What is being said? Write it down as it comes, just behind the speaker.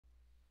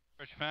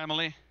Church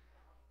family,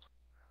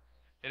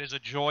 it is a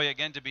joy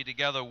again to be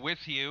together with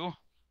you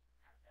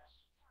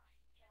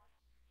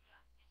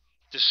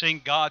to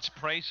sing God's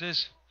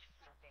praises.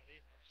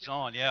 It's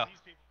on, yeah.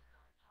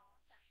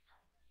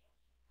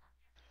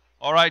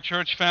 All right,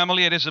 church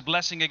family, it is a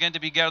blessing again to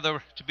be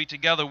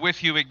together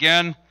with you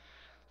again,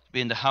 to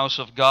be in the house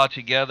of God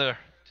together,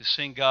 to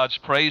sing God's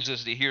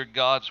praises, to hear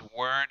God's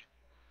word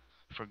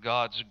for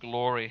God's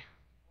glory.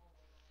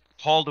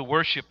 Call to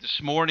worship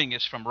this morning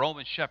is from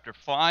Romans chapter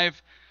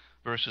 5,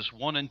 verses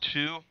 1 and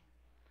 2.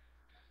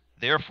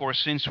 Therefore,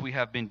 since we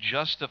have been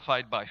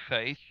justified by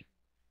faith,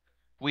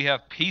 we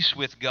have peace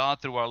with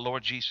God through our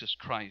Lord Jesus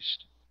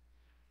Christ.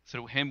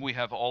 Through him we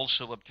have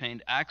also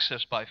obtained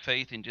access by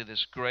faith into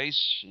this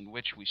grace in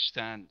which we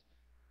stand,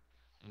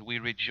 and we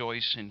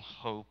rejoice in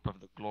hope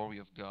of the glory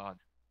of God.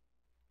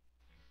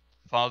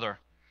 Father,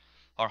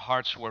 our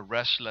hearts were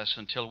restless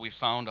until we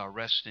found our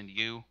rest in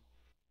you,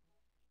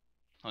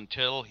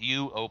 until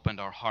you opened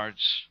our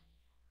hearts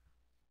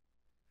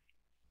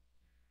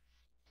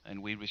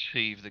and we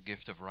received the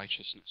gift of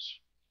righteousness.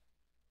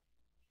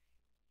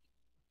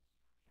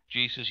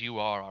 Jesus, you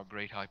are our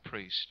great high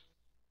priest.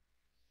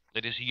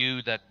 It is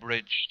you that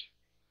bridged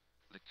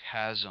the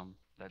chasm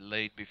that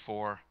laid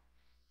before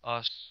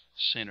us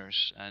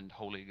sinners and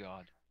holy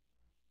God.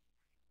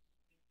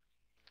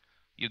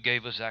 You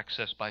gave us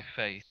access by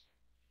faith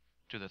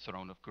to the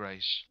throne of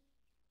grace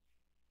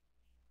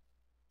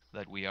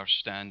that we are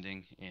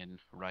standing in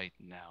right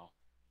now.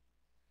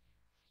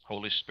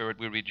 Holy Spirit,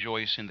 we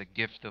rejoice in the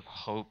gift of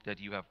hope that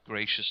you have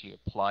graciously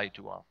applied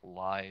to our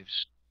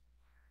lives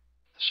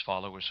as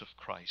followers of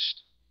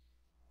Christ.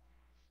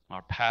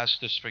 Our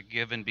past is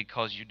forgiven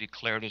because you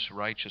declared us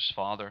righteous,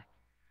 Father.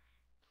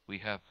 We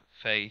have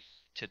faith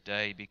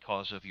today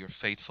because of your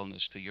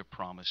faithfulness to your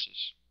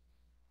promises.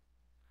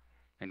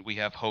 And we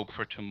have hope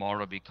for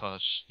tomorrow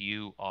because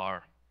you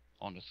are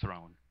on the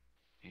throne.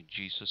 In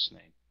Jesus'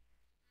 name,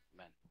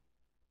 amen.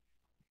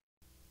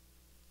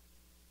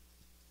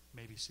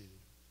 May be seated.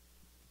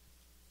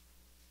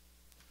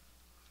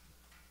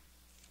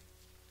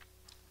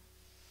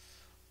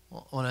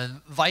 Well, I want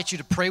to invite you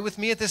to pray with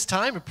me at this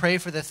time, to pray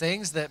for the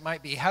things that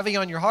might be heavy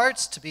on your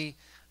hearts, to be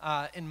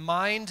in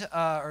mind,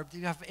 or do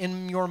you have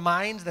in your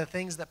mind the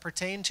things that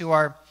pertain to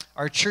our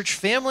church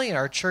family and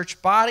our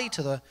church body,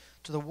 to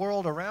the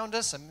world around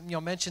us. I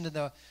mentioned in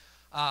the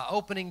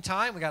opening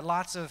time, we got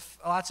lots of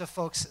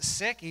folks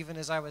sick. Even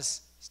as I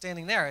was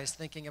standing there, I was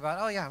thinking about,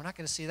 oh yeah, I'm not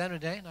going to see them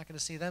today. Not going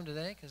to see them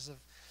today because of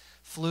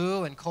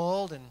flu and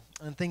cold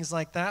and things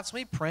like that. So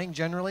we praying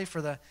generally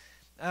for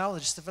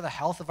just for the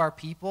health of our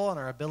people and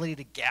our ability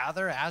to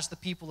gather as the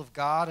people of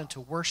God and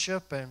to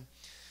worship. And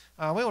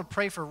we want to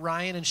pray for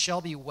Ryan and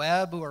Shelby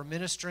Webb, who are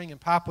ministering in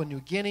Papua New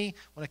Guinea.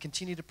 We want to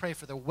continue to pray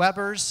for the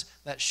Webbers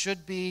that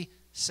should be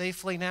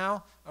safely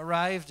now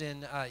arrived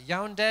in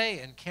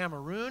Yaoundé in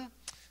Cameroon,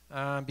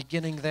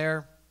 beginning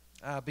their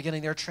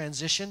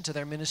transition to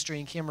their ministry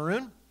in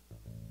Cameroon.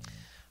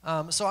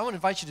 So I want to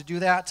invite you to do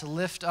that, to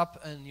lift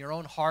up in your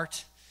own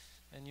heart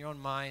and your own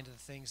mind the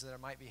things that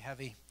might be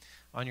heavy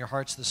on your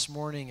hearts this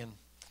morning, and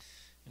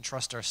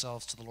entrust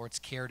ourselves to the Lord's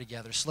care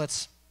together. So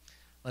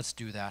let's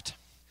do that.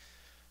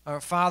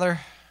 Father,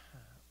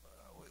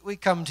 we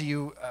come to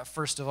you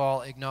first of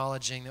all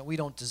acknowledging that we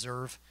don't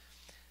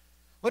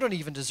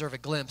even deserve a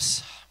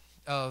glimpse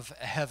of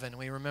heaven.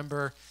 We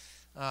remember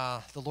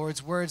the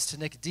Lord's words to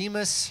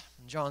Nicodemus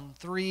in John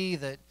 3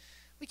 that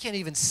we can't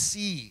even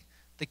see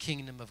the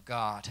kingdom of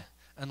God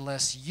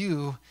unless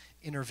you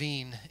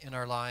intervene in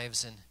our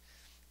lives and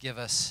give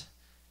us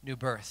new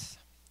birth,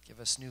 give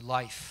us new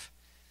life,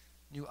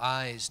 new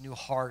eyes, new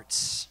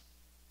hearts.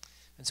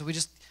 And so we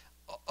just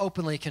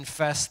openly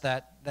confess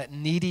that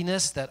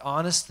neediness, that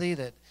honesty,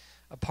 that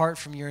apart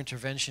from your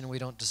intervention, we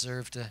don't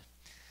deserve to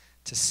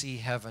see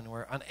heaven.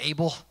 We're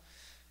unable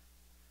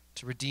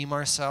to redeem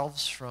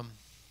ourselves from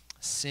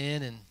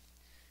sin and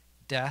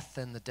death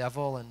and the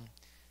devil and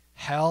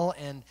hell.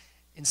 And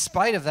in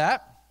spite of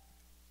that,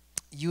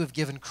 you have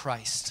given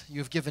Christ.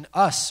 You have given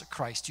us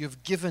Christ. You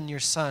have given your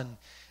Son,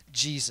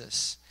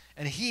 Jesus.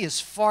 And he is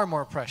far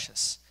more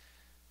precious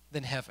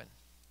than heaven.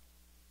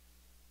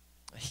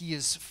 He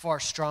is far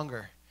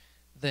stronger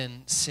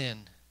than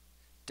sin,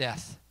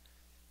 death,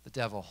 the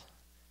devil,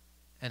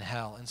 and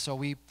hell. And so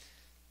we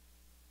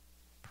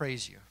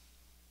praise you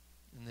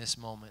in this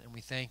moment, and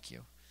we thank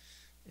you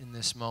in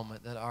this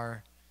moment that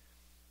our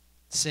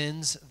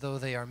sins, though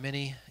they are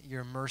many,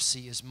 your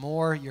mercy is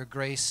more, your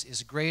grace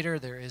is greater.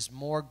 There is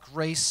more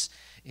grace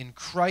in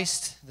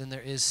Christ than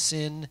there is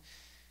sin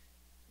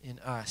in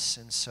us.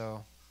 And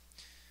so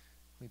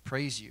we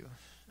praise you,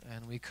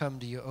 and we come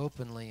to you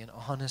openly and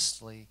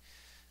honestly,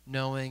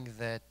 knowing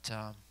that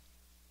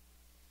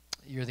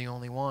you're the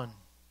only one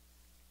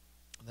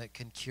that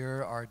can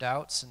cure our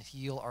doubts and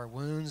heal our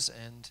wounds,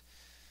 and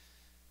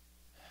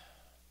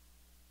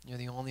you're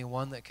the only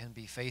one that can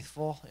be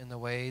faithful in the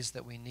ways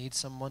that we need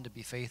someone to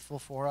be faithful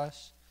for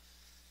us.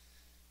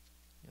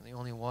 You're the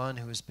only one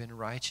who has been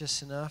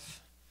righteous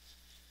enough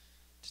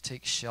to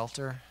take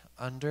shelter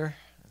under.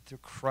 And through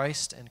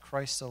Christ and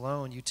Christ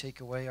alone, you take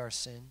away our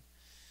sin.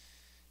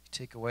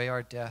 take away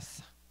our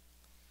death.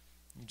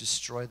 You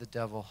destroy the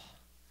devil.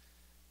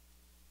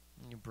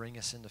 And you bring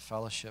us into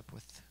fellowship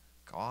with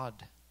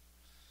God.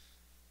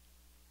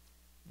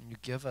 And you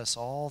give us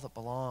all that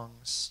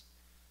belongs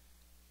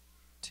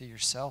to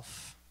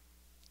yourself.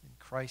 In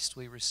Christ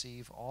we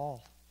receive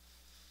all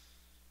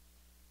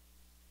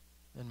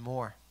and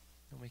more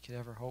than we could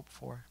ever hope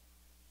for.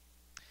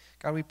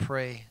 God, we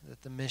pray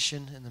that the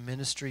mission and the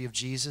ministry of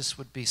Jesus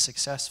would be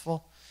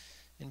successful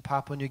in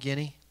Papua New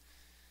Guinea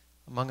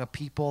among a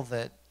people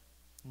that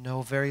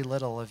know very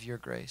little of your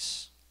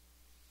grace,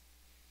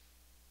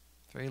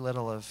 very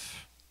little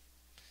of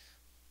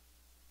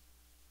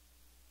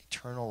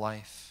eternal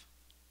life.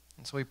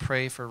 And so we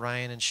pray for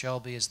Ryan and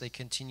Shelby as they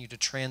continue to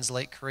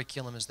translate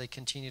curriculum, as they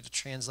continue to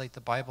translate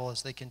the Bible,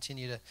 as they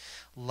continue to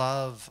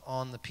love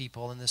on the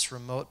people in this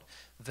remote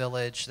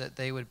village, that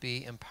they would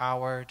be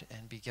empowered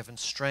and be given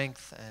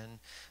strength, and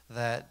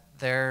that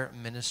their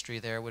ministry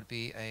there would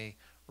be a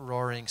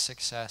roaring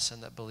success,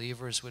 and that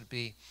believers would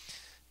be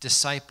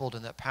discipled,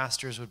 and that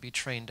pastors would be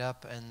trained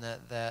up, and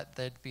that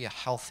there'd be a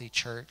healthy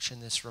church in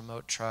this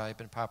remote tribe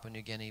in Papua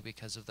New Guinea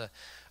because of the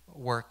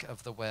work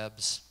of the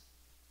Webbs.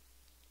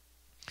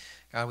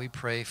 God, we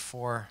pray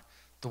for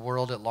the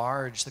world at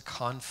large, the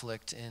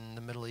conflict in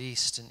the Middle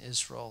East and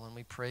Israel. And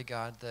we pray,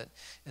 God, that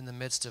in the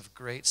midst of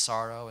great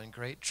sorrow and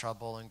great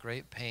trouble and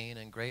great pain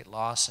and great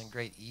loss and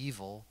great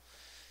evil,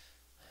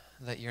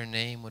 that your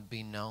name would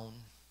be known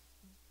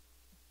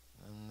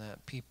and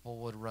that people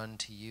would run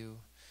to you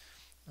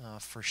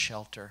for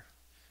shelter,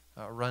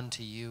 run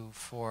to you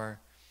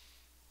for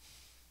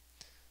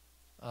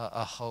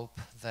a hope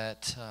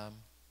that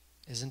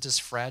isn't as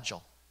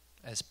fragile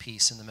as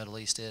peace in the Middle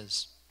East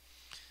is.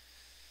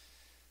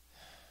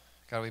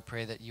 God, we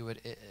pray that you would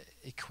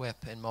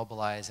equip and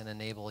mobilize and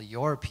enable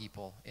your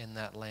people in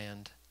that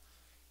land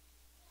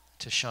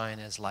to shine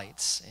as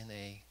lights in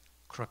a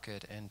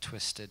crooked and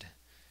twisted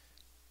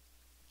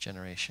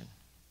generation.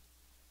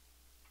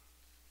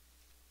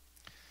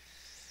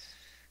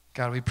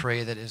 God, we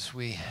pray that as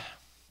we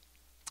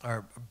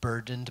are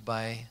burdened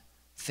by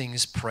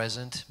things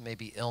present,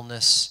 maybe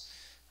illness,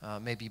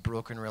 maybe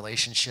broken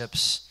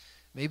relationships,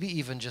 maybe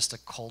even just a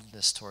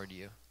coldness toward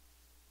you,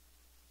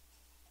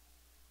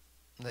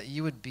 that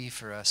you would be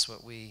for us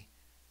what we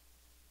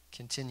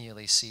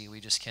continually see we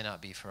just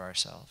cannot be for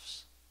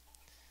ourselves.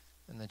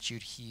 And that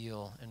you'd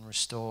heal and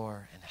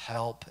restore and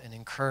help and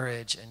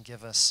encourage and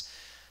give us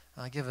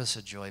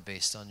a joy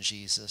based on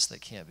Jesus that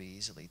can't be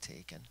easily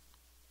taken.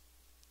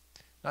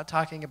 Not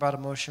talking about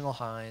emotional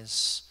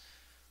highs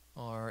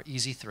or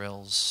easy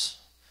thrills,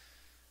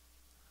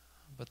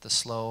 but the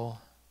slow,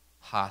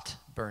 hot,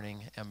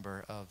 burning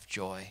ember of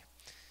joy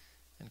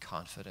and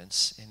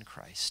confidence in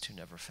Christ who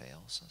never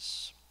fails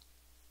us.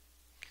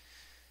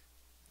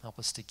 Help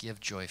us to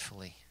give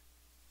joyfully.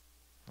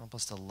 Help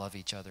us to love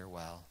each other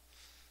well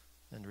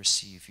and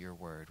receive your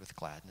word with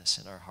gladness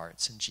in our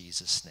hearts. In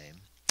Jesus' name,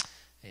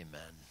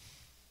 amen.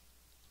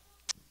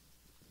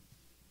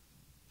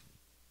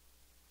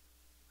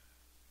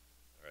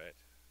 All right.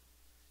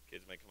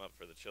 Kids may come up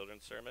for the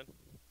children's sermon.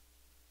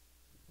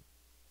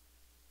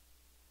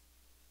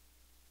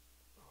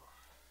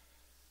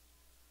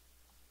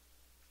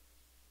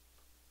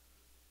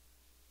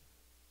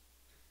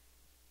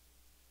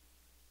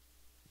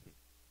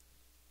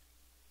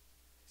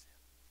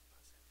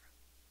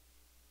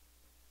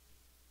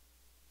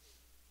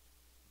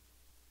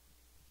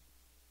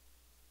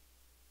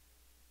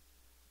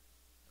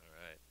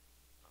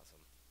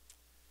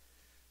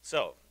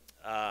 So,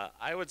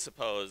 I would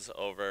suppose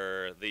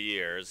over the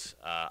years,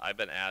 I've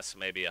been asked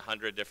maybe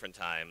 100 different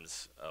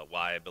times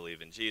why I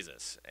believe in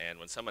Jesus. And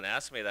when someone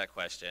asks me that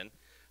question,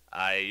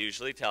 I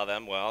usually tell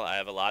them, well, I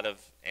have a lot of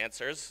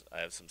answers. I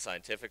have some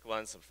scientific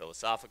ones, some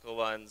philosophical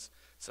ones,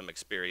 some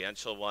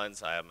experiential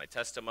ones. I have my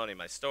testimony,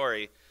 my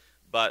story.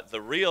 But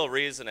the real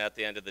reason at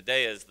the end of the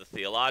day is the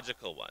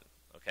theological one,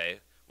 okay,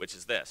 which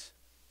is this.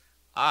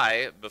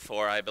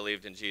 Before I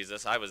believed in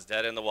Jesus, I was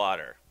dead in the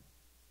water.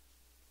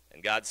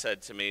 And God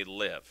said to me,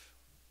 live.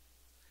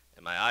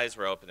 And my eyes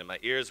were open and my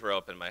ears were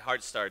open. My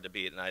heart started to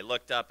beat. And I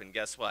looked up and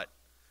guess what?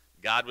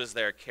 God was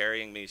there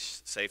carrying me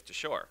safe to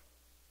shore.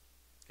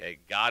 Okay,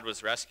 God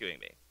was rescuing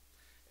me.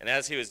 And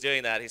as he was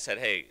doing that, he said,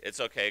 hey, it's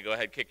okay. Go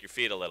ahead, kick your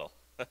feet a little.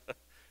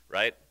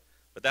 Right?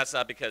 But that's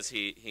not because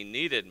he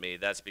needed me.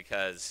 That's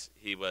because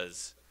he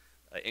was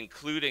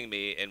including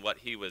me in what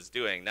he was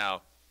doing.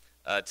 Now,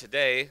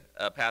 today,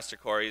 Pastor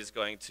Corey is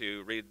going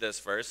to read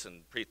this verse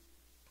and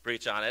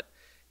preach on it.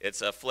 It's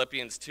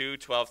Philippians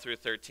 2:12 through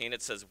 13.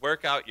 It says,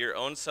 work out your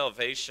own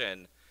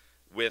salvation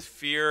with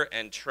fear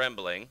and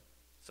trembling.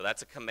 So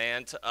that's a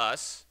command to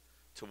us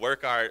to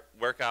work out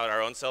our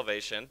own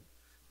salvation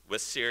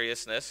with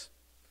seriousness.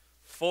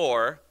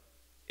 For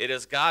it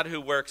is God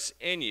who works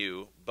in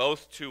you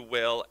both to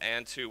will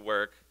and to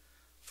work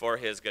for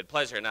his good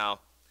pleasure.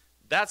 Now,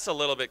 that's a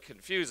little bit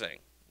confusing,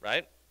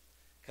 right?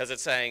 Because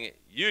it's saying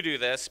you do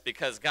this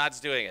because God's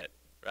doing it,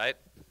 right?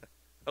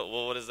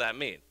 Well, what does that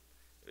mean?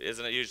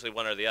 Isn't it usually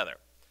one or the other?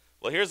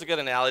 Well, here's a good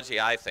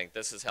analogy, I think.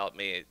 This has helped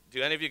me.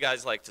 Do any of you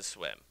guys like to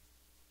swim?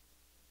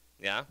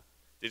 Yeah?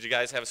 Did you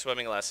guys have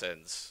swimming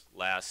lessons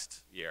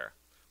last year?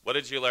 What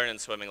did you learn in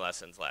swimming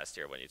lessons last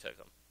year when you took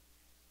them?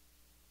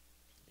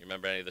 You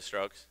remember any of the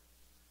strokes?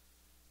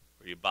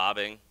 Were you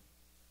bobbing,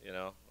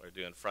 or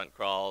doing front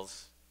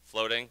crawls,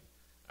 floating?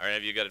 Are any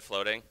of you good at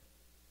floating?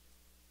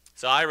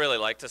 So I really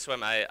like to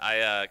swim.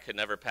 I could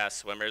never pass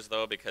swimmers,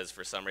 though, because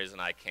for some reason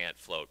I can't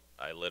float.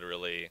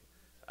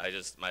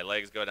 My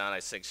legs go down, I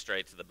sink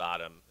straight to the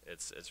bottom.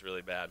 It's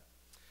really bad.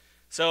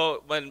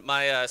 So when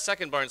my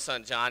second-born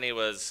son, Johnny,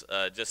 was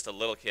just a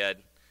little kid,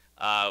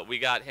 we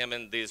got him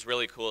in these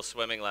really cool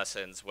swimming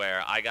lessons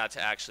where I got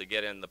to actually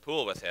get in the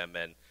pool with him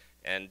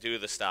and do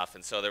the stuff.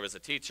 And so there was a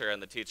teacher,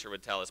 and the teacher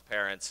would tell his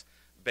parents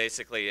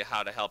basically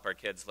how to help our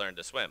kids learn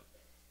to swim.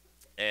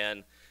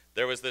 And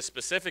there was this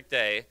specific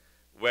day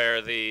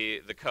where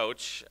the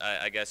coach,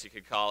 I guess you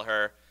could call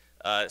her,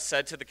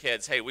 said to the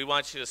kids, hey, we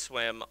want you to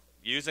swim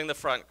using the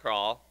front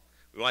crawl.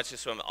 We want you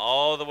to swim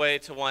all the way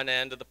to one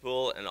end of the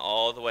pool and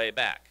all the way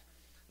back.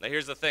 Now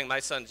here's the thing. My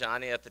son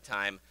Johnny at the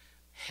time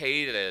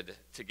hated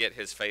to get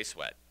his face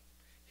wet.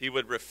 He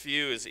would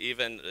refuse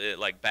even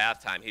like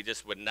bath time. He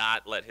just would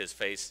not let his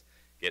face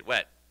get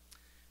wet.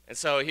 And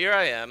so here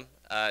I am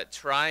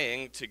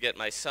trying to get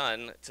my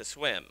son to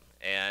swim.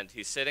 And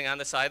he's sitting on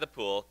the side of the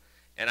pool,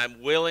 and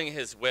I'm willing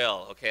his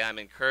will. Okay, I'm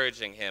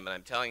encouraging him, and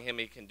I'm telling him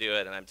he can do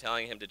it, and I'm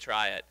telling him to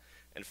try it.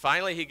 And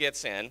finally he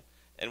gets in,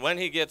 and when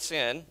he gets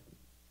in,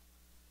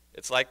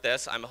 it's like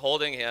this. I'm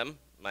holding him.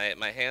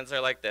 My hands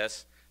are like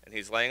this, and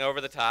he's laying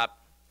over the top,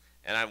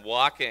 and I'm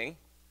walking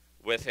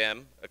with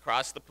him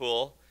across the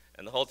pool,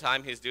 and the whole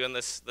time he's doing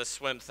this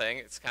swim thing.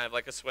 It's kind of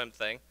like a swim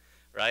thing,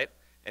 right?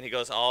 And he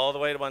goes all the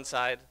way to one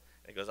side,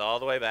 and he goes all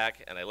the way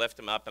back, and I lift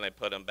him up, and I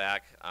put him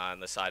back on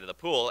the side of the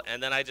pool,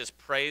 and then I just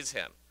praise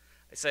him.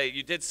 I say,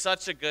 you did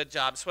such a good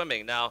job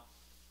swimming. Now,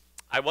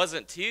 I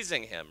wasn't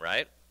teasing him,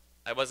 right?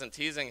 I wasn't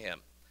teasing him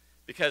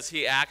because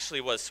he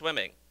actually was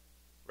swimming.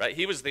 Right?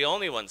 He was the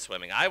only one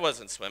swimming. I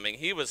wasn't swimming.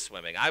 He was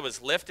swimming. I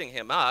was lifting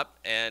him up,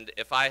 and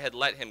if I had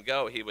let him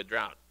go, he would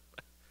drown.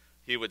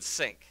 He would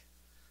sink.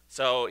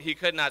 So he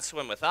could not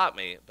swim without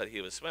me, but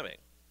he was swimming.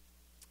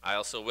 I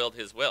also willed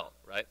his will,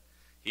 right?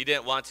 He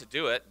didn't want to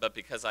do it, but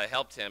because I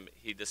helped him,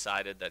 he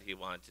decided that he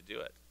wanted to do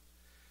it.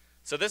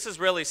 So this is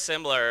really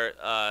similar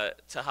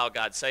to how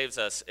God saves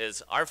us,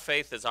 is our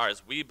faith is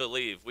ours. We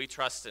believe, we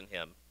trust in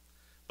him.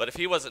 But if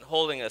he wasn't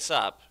holding us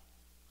up,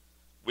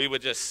 we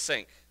would just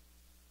sink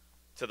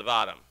to the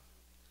bottom.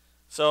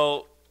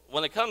 So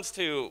when it comes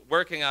to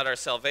working out our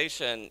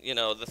salvation,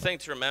 the thing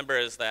to remember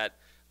is that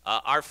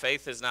our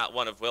faith is not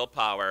one of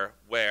willpower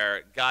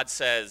where God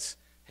says,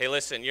 hey,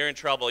 listen, you're in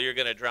trouble, you're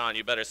going to drown,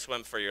 you better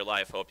swim for your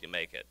life, hope you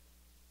make it.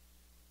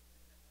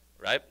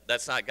 Right?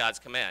 That's not God's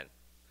command.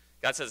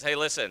 God says, hey,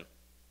 listen,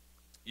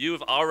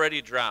 you've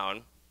already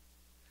drowned.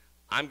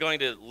 I'm going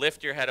to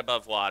lift your head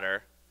above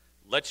water,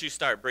 let you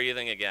start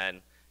breathing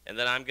again, and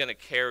then I'm going to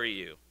carry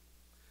you.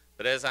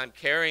 But as I'm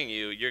carrying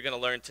you, you're going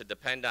to learn to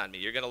depend on me.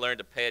 You're going to learn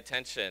to pay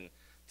attention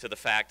to the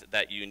fact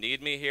that you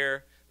need me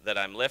here, that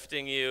I'm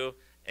lifting you,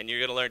 and you're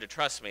going to learn to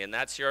trust me. And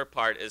that's your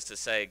part, is to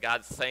say,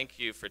 God, thank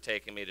you for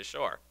taking me to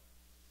shore.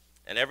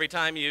 And every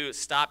time you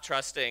stop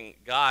trusting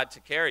God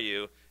to carry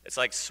you, it's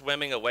like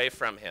swimming away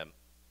from him.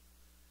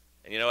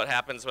 And you know what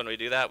happens when we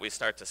do that? We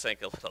start to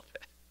sink a little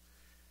bit.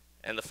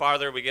 And the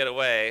farther we get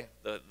away,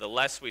 the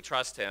less we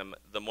trust him,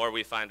 the more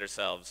we find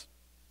ourselves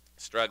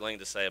struggling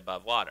to stay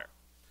above water.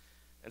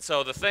 And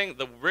so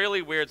the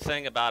really weird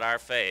thing about our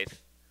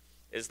faith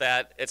is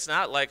that it's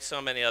not like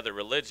so many other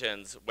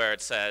religions where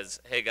it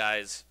says, hey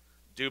guys,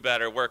 do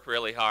better, work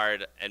really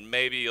hard, and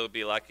maybe you'll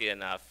be lucky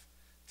enough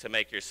to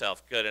make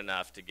yourself good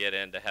enough to get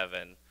into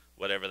heaven,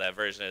 whatever that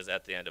version is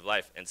at the end of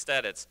life.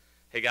 Instead, it's,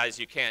 hey guys,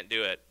 you can't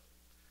do it,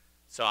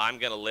 so I'm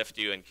going to lift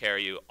you and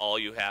carry you. All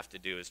you have to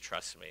do is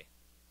trust me.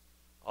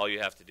 All you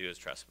have to do is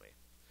trust me.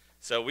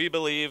 So we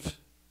believe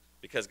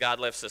because God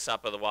lifts us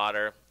up out of the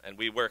water, and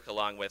we work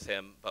along with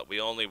him, but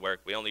we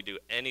only do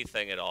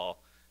anything at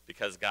all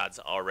because God's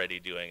already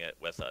doing it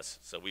with us.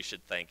 So we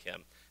should thank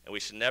him. And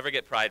we should never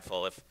get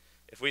prideful.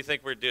 If we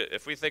think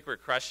we're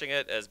crushing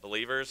it as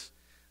believers,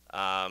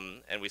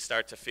 and we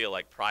start to feel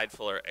like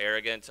prideful or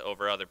arrogant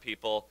over other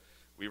people,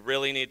 we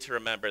really need to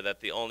remember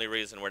that the only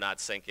reason we're not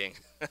sinking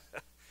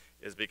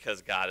is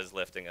because God is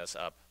lifting us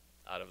up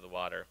out of the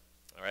water.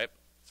 All right?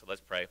 So let's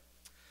pray.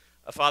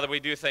 Father, we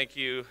do thank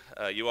you.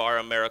 You are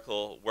a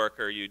miracle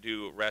worker. You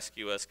do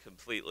rescue us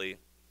completely,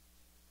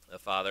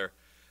 Father.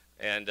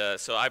 And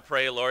so I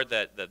pray, Lord,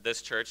 that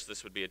this church,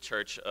 this would be a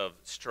church of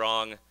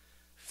strong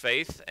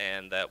faith,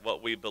 and that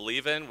what we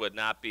believe in would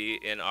not be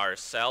in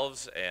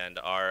ourselves and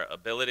our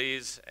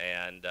abilities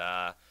and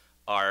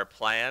our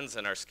plans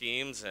and our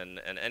schemes and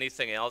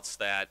anything else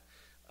that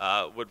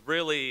would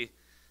really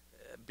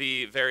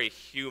be very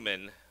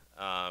human,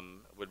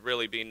 would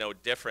really be no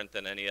different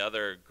than any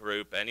other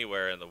group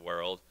anywhere in the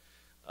world.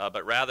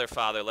 But rather,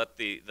 Father, let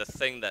the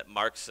thing that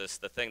marks us,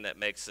 the thing that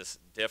makes us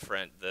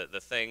different, the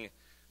thing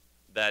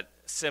that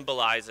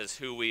symbolizes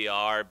who we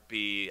are,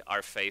 be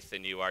our faith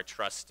in you, our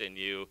trust in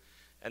you,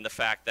 and the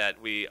fact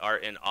that we are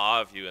in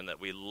awe of you and that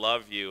we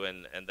love you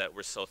and that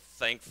we're so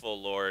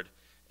thankful, Lord,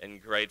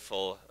 and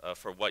grateful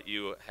for what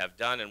you have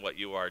done and what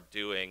you are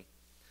doing.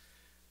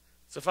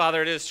 So,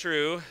 Father, it is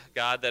true,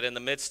 God, that in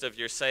the midst of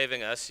your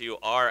saving us, you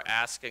are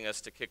asking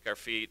us to kick our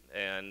feet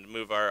and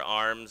move our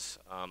arms.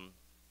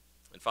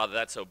 And, Father,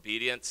 that's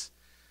obedience.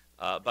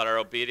 But our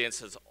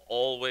obedience is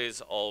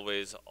always,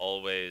 always,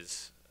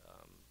 always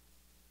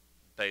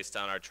based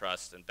on our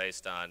trust and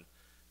based on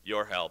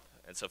your help.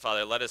 And so,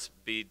 Father, let us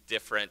be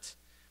different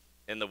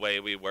in the way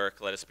we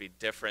work. Let us be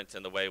different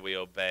in the way we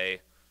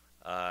obey.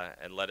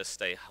 And let us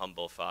stay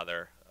humble,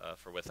 Father,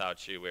 for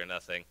without you we are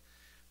nothing.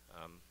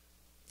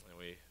 And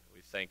we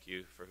thank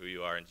you for who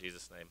you are. In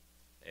Jesus' name,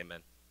 amen.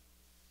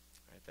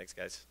 All right, thanks,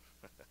 guys.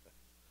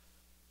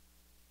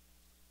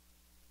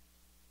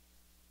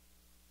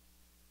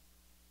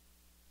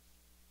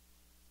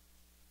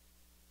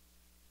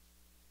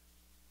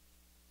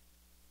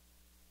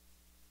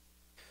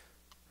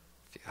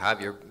 If you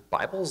have your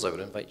Bibles, I would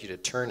invite you to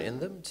turn in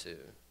them to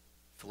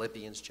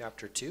Philippians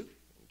chapter 2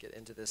 and get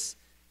into this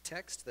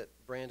text that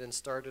Brandon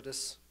started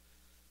us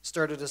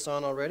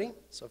on already.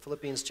 So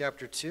Philippians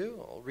chapter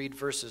 2, I'll read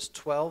verses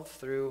 12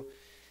 through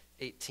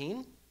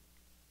 18.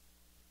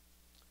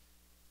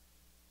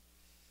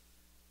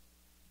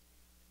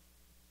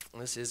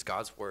 This is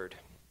God's word.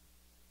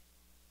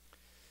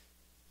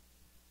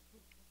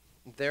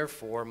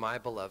 Therefore, my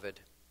beloved,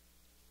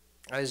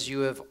 as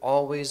you have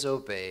always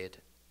obeyed,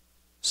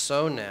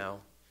 so now,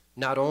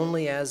 not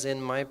only as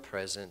in my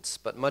presence,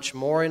 but much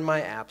more in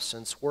my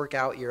absence, work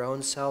out your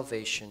own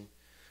salvation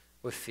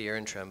with fear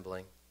and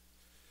trembling.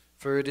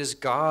 For it is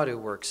God who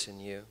works in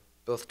you,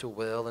 both to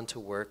will and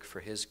to work for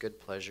his good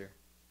pleasure.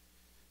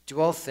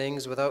 Do all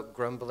things without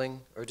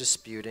grumbling or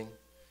disputing,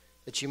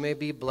 that you may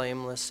be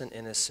blameless and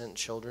innocent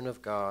children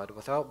of God,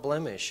 without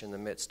blemish in the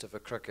midst of a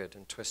crooked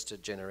and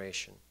twisted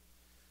generation,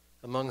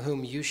 among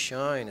whom you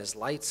shine as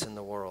lights in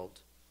the world,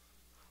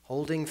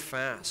 holding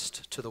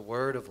fast to the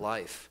word of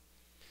life,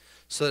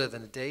 so that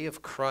in the day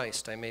of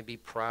Christ I may be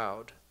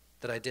proud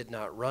that I did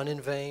not run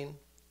in vain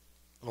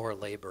or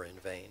labor in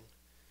vain.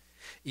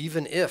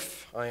 Even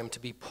if I am to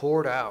be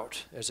poured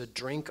out as a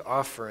drink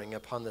offering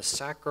upon the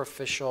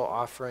sacrificial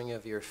offering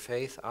of your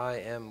faith, I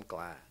am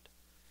glad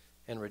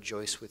and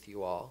rejoice with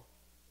you all.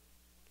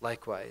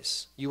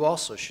 Likewise, you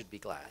also should be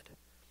glad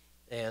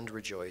and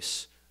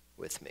rejoice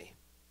with me.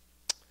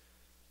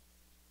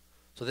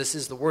 So this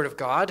is the word of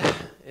God.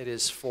 It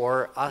is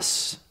for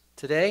us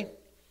today,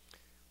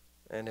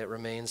 and it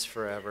remains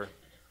forever.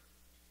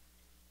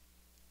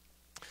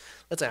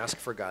 Let's ask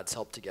for God's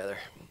help together.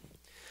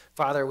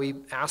 Father, we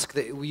ask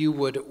that you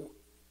would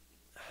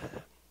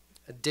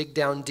dig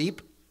down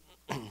deep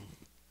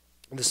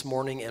this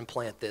morning and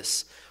plant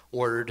this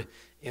word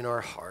in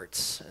our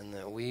hearts, and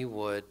that we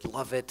would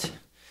love it.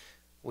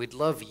 We'd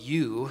love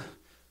you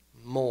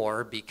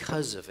more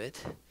because of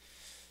it,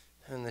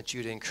 and that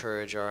you'd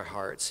encourage our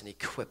hearts and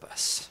equip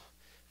us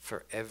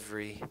for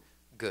every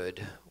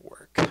good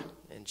work.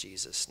 In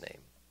Jesus' name,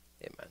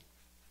 amen.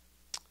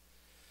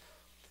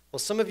 Well,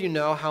 some of you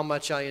know how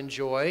much I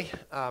enjoy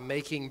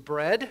making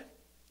bread.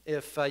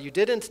 If you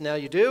didn't, now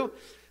you do.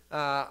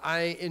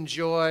 I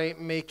enjoy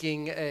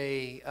making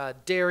a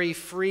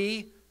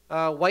dairy-free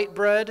white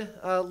bread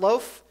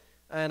loaf,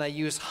 and I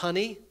use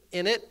honey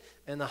in it.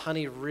 And the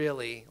honey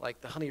really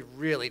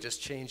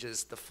just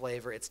changes the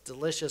flavor. It's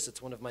delicious.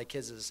 It's one of my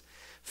kids'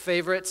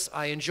 favorites.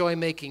 I enjoy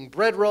making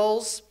bread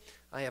rolls.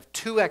 I have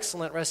two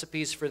excellent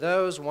recipes for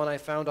those. One I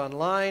found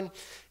online,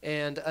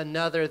 and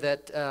another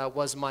that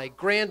was my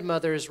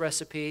grandmother's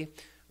recipe,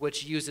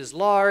 which uses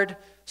lard.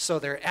 So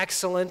they're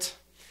excellent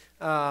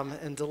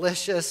and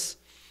delicious.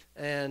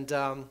 And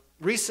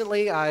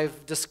recently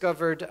I've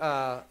discovered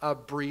a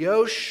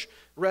brioche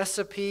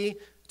recipe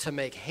to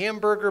make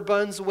hamburger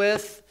buns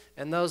with.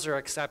 And those are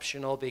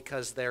exceptional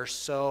because they're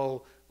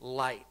so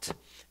light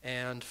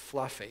and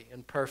fluffy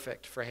and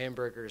perfect for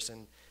hamburgers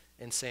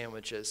and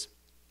sandwiches.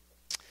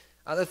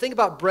 The thing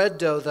about bread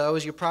dough, though,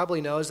 as you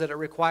probably know, is that it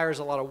requires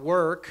a lot of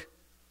work.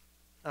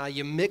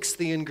 You mix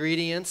the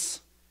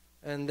ingredients,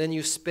 and then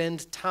you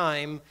spend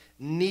time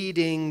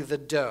kneading the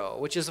dough,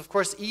 which is, of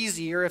course,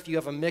 easier if you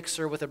have a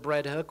mixer with a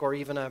bread hook or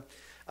even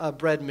a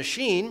bread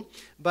machine.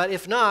 But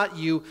if not,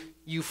 you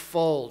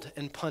fold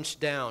and punch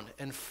down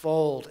and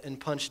fold and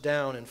punch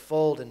down and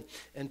fold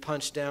and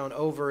punch down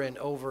over and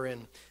over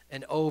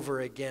and over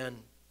again.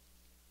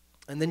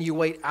 And then you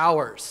wait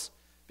hours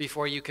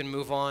before you can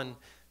move on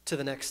to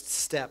the next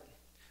step,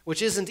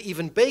 which isn't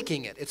even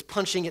baking it. It's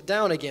punching it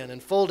down again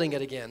and folding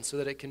it again so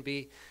that it can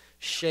be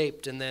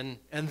shaped and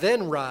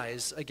then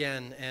rise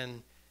again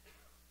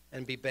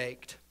and be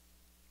baked.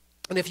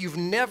 And if you've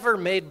never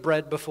made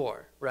bread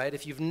before, right?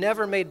 If you've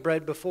never made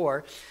bread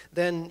before,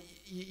 then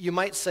you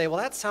might say, well,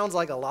 that sounds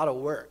like a lot of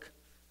work.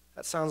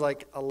 That sounds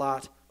like a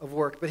lot of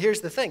work. But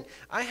here's the thing.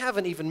 I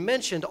haven't even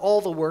mentioned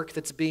all the work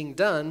that's being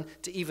done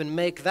to even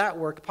make that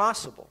work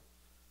possible,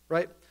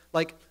 right?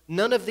 Like,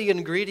 none of the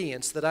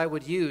ingredients that I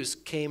would use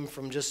came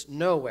from just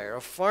nowhere.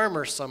 A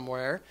farmer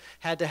somewhere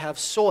had to have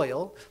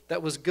soil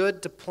that was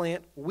good to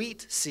plant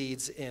wheat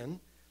seeds in,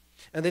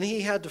 and then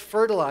he had to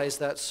fertilize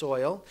that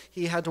soil,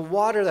 he had to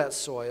water that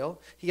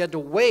soil, he had to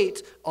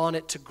wait on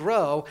it to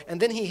grow, and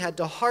then he had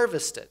to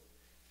harvest it.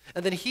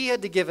 And then he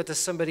had to give it to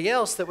somebody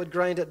else that would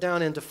grind it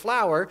down into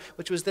flour,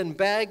 which was then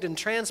bagged and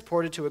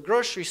transported to a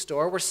grocery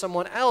store where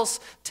someone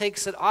else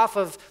takes it off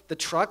of the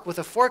truck with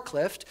a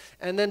forklift,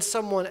 and then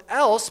someone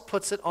else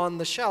puts it on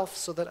the shelf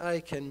so that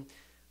I can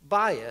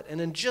buy it. And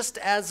then just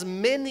as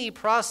many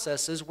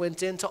processes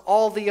went into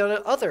all the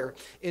other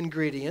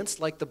ingredients,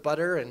 like the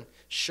butter and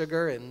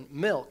sugar and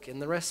milk in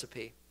the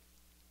recipe.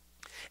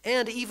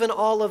 And even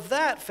all of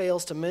that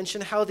fails to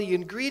mention how the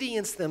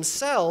ingredients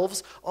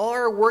themselves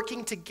are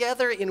working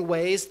together in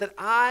ways that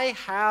I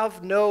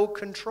have no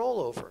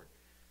control over.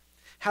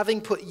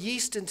 Having put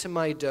yeast into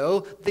my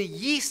dough, the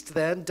yeast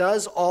then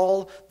does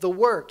all the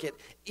work. It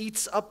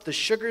eats up the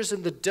sugars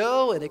in the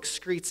dough and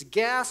excretes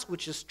gas,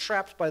 which is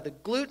trapped by the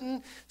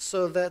gluten,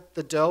 so that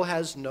the dough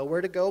has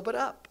nowhere to go but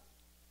up.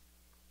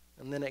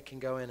 And then it can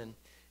go in and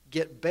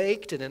get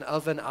baked in an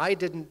oven I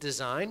didn't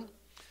design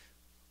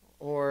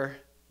or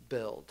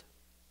build.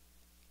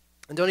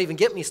 And don't even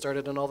get me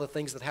started on all the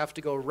things that have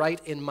to go right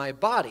in my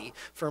body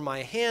for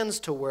my hands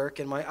to work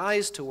and my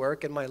eyes to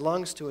work and my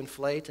lungs to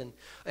inflate and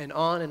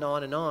on and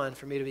on and on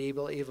for me to be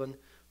able to even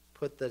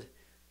put the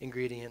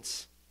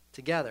ingredients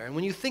together. And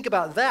when you think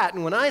about that,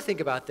 and when I think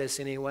about this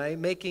anyway,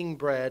 making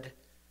bread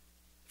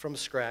from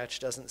scratch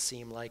doesn't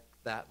seem like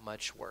that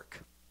much work.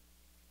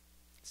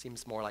 It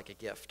seems more like a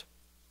gift.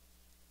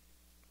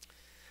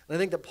 And I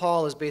think that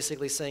Paul is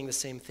basically saying the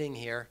same thing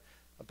here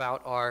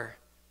about our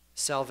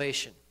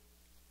salvation.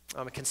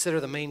 Consider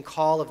the main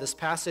call of this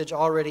passage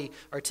already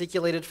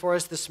articulated for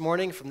us this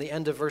morning from the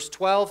end of verse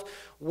 12.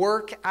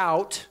 Work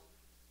out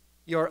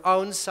your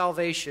own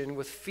salvation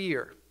with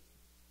fear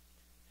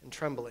and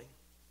trembling.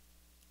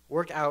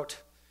 Work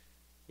out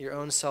your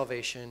own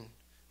salvation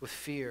with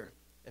fear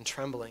and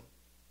trembling.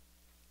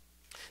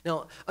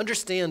 Now,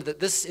 understand that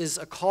this is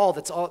a call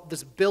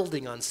that's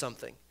building on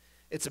something.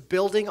 It's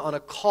building on a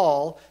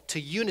call to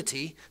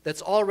unity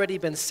that's already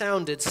been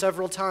sounded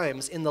several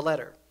times in the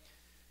letter.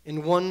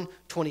 In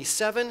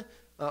 1:27,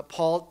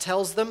 Paul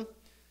tells them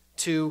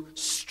to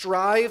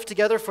strive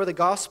together for the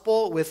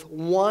gospel with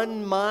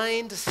one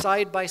mind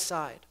side by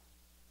side.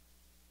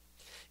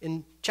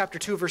 In chapter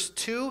 2, verse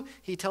 2,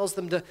 he tells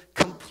them to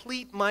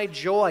complete my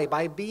joy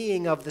by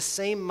being of the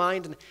same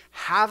mind and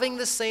having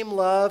the same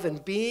love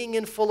and being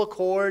in full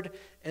accord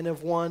and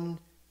of one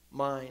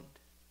mind.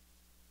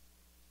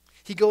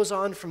 He goes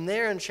on from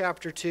there in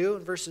chapter 2,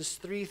 in verses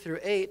 3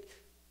 through 8,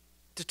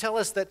 to tell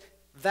us that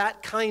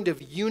that kind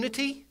of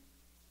unity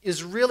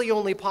is really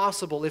only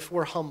possible if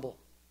we're humble.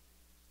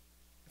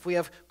 If we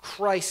have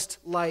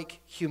Christ-like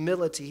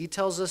humility. He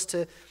tells us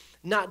to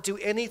not do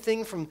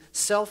anything from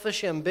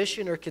selfish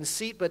ambition or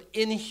conceit, but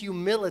in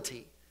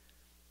humility,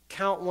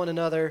 count one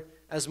another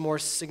as more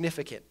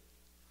significant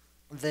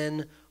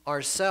than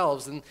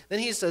ourselves. And then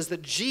he says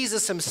that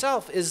Jesus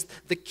himself is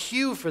the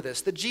cue for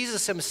this, that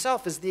Jesus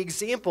himself is the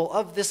example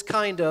of this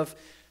kind of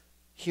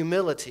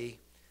humility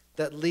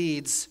that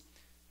leads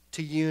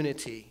to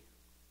unity.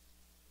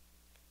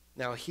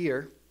 Now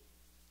here,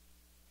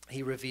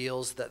 he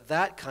reveals that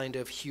that kind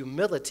of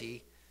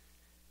humility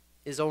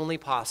is only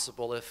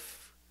possible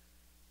if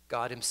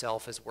God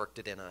himself has worked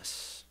it in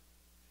us.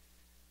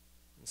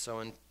 And so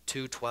in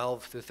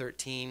 2:12 through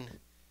 13,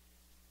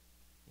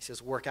 he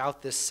says, work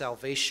out this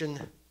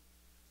salvation,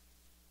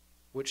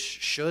 which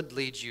should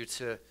lead you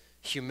to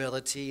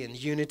humility and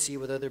unity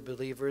with other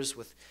believers,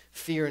 with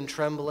fear and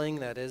trembling.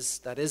 That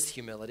is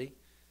humility.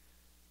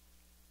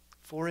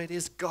 For it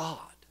is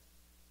God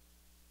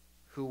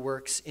who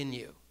works in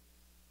you,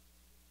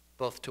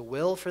 both to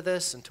will for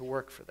this and to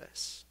work for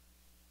this,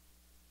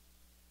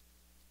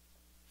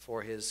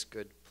 for his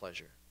good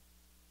pleasure.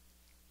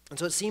 And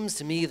so it seems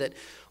to me that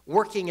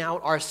working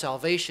out our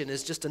salvation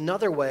is just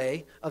another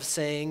way of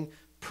saying,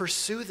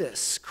 pursue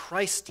this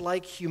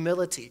Christ-like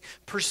humility.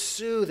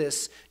 Pursue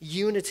this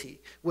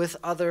unity with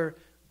other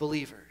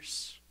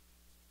believers.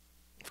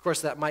 Of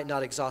course, that might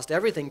not exhaust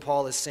everything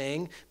Paul is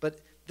saying, but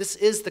this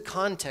is the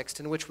context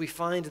in which we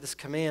find this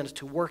command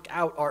to work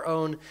out our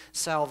own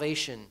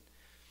salvation.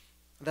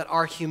 That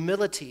our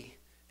humility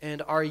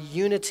and our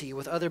unity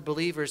with other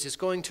believers is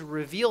going to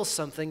reveal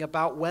something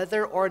about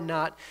whether or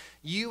not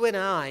you and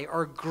I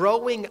are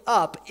growing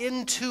up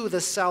into the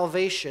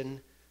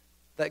salvation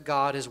that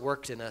God has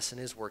worked in us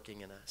and is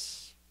working in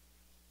us.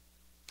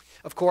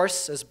 Of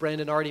course, as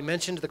Brandon already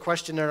mentioned, the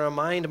question in our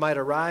mind might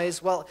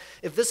arise, well,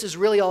 if this is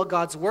really all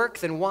God's work,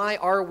 then why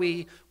are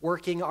we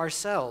working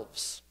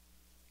ourselves?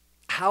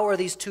 How are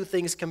these two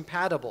things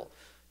compatible?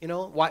 You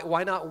know,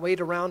 why not wait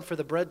around for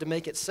the bread to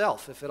make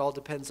itself if it all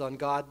depends on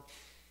God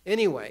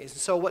anyways?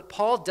 So what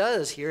Paul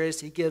does here is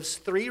he gives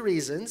 3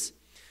 reasons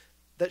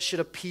that should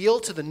appeal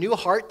to the new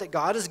heart that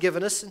God has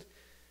given us and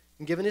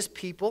given his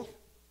people.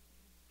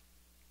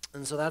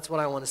 And so that's what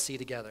I want to see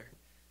together.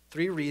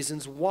 3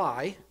 reasons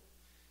why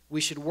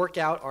we should work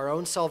out our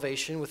own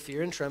salvation with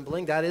fear and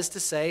trembling. That is to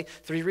say,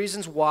 3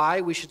 reasons why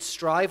we should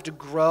strive to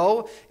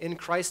grow in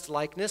Christ's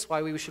likeness,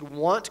 why we should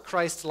want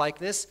Christ's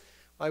likeness,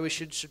 why we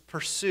should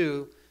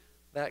pursue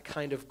that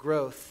kind of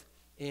growth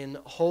in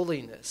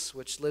holiness,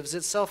 which lives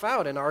itself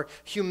out in our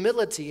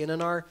humility and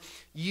in our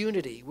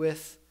unity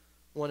with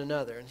one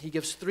another. And he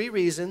gives 3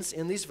 reasons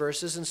in these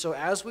verses, and so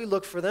as we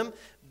look for them,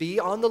 be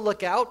on the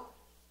lookout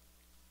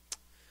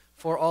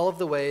for all of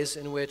the ways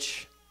in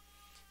which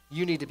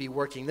you need to be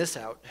working this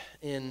out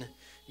in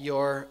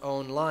your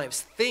own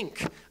lives.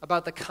 Think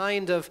about the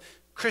kind of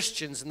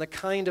Christians and the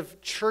kind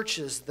of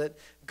churches that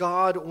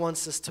God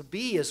wants us to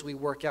be as we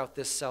work out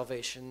this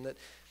salvation, that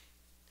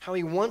how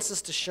he wants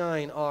us to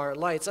shine our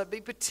lights. I'd be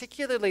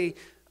particularly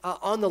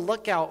on the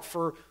lookout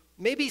for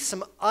maybe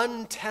some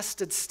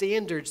untested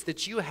standards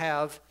that you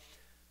have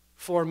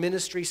for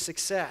ministry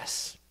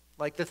success,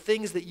 like the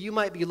things that you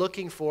might be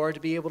looking for to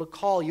be able to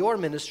call your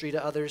ministry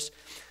to others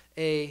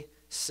a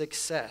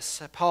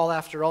success. Paul,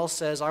 after all,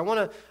 says, I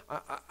want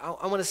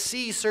to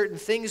see certain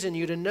things in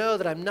you to know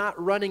that I'm not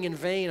running in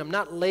vain, I'm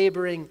not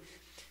laboring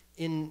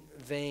in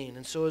vain.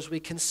 And so as we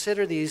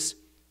consider these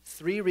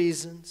 3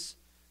 reasons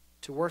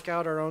to work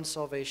out our own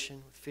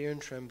salvation with fear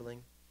and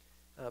trembling,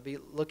 be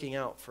looking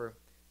out for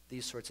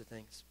these sorts of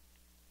things.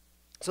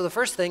 So the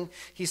first thing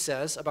he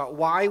says about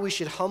why we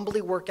should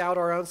humbly work out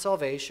our own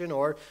salvation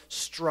or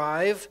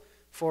strive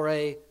for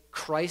a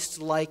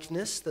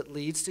Christ-likeness that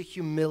leads to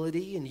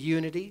humility and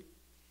unity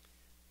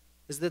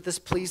is that this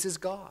pleases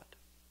God.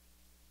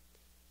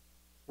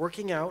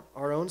 Working out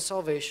our own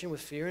salvation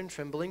with fear and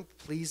trembling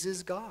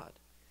pleases God.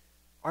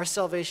 Our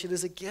salvation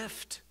is a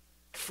gift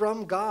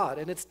from God,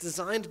 and it's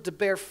designed to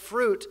bear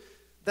fruit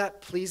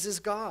that pleases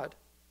God.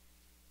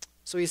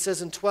 So he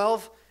says in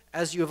 12,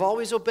 as you have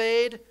always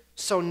obeyed,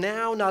 so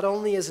now, not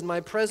only as in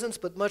my presence,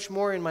 but much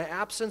more in my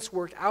absence,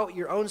 work out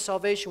your own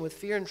salvation with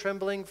fear and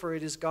trembling, for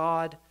it is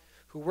God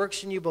who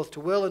works in you both to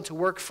will and to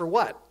work for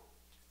what?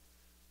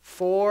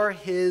 For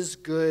his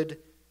good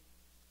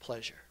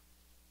pleasure.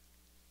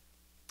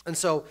 And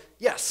so,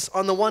 yes,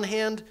 on the one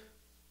hand,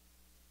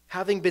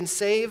 having been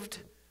saved,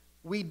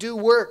 we do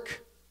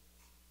work,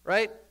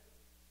 right?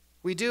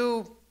 We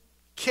do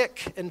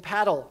kick and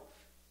paddle.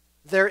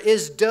 There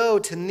is dough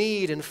to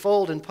knead and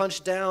fold and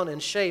punch down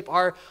and shape.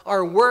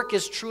 Our work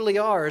is truly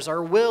ours.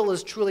 Our will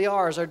is truly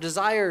ours. Our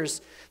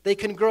desires, they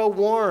can grow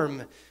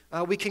warm.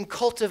 We can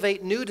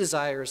cultivate new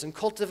desires and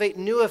cultivate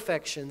new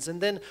affections. And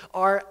then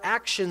our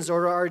actions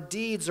or our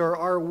deeds or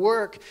our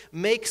work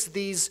makes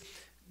these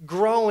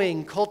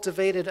growing,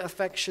 cultivated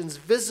affections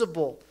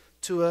visible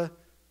to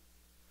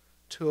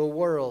a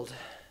world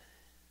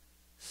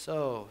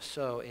so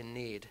in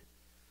need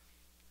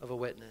of a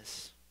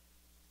witness.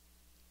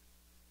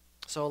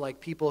 So like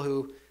people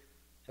who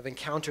have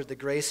encountered the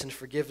grace and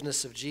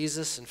forgiveness of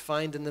Jesus and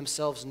find in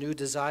themselves new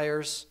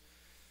desires,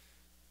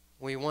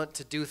 we want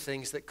to do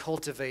things that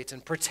cultivate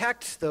and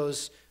protect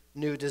those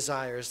new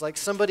desires. Like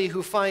somebody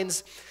who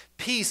finds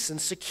peace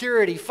and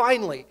security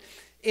finally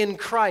in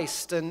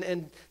Christ,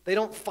 and they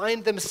don't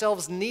find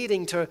themselves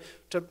needing to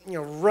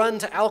run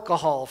to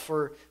alcohol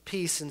for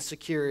peace and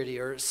security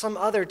or some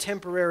other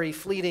temporary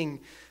fleeting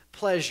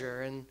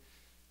pleasure. And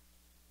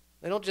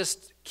they don't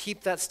just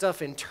keep that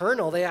stuff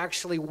internal, they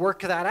actually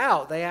work that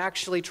out. They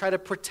actually try to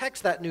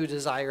protect that new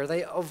desire.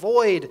 They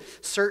avoid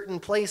certain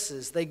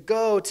places. They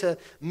go to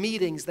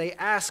meetings. They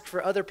ask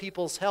for other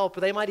people's help.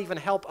 Or they might even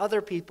help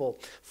other people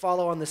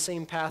follow on the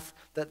same path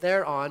that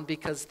they're on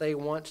because they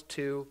want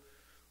to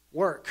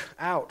work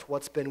out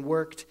what's been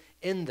worked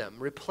in them.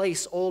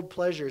 Replace old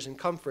pleasures and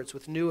comforts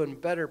with new and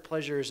better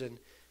pleasures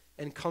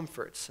and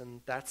comforts.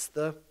 And that's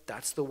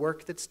the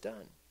work that's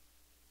done.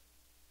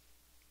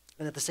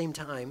 And at the same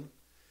time,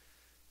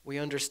 we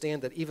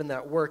understand that even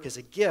that work is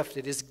a gift.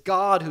 It is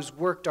God who's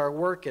worked our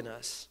work in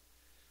us.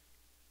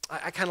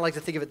 I kind of like to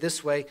think of it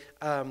this way,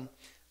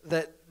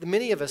 that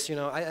many of us,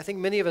 I think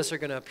many of us are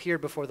going to appear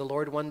before the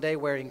Lord one day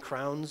wearing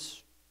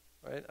crowns,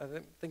 right? I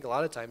think a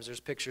lot of times there's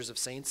pictures of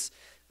saints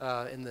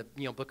in the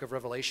book of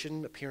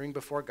Revelation appearing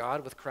before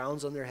God with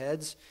crowns on their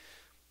heads.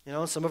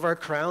 Some of our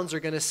crowns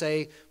are going to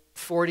say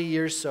 40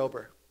 years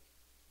sober.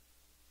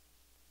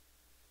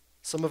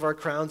 Some of our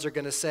crowns are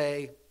going to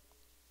say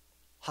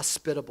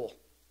hospitable,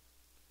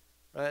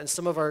 right? And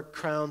some of our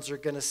crowns are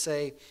going to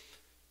say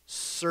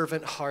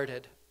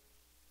servant-hearted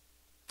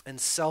and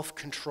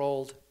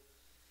self-controlled.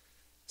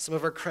 Some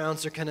of our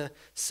crowns are going to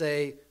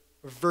say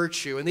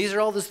virtue. And these are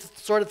all the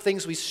sort of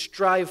things we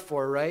strive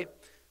for, right?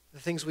 The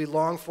things we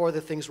long for,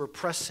 the things we're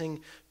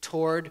pressing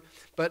toward.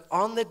 But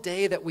on the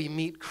day that we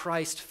meet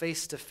Christ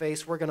face to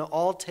face, we're going to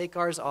all take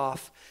ours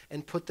off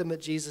and put them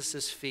at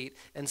Jesus' feet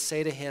and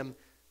say to him,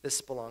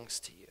 this belongs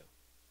to you.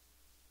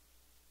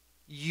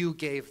 You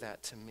gave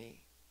that to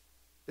me.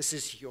 This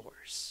is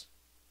yours.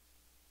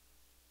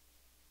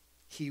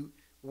 He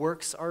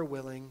works our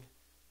willing,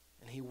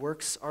 and he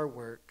works our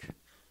work.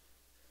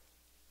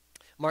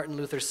 Martin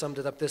Luther summed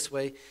it up this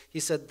way. He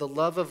said, the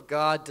love of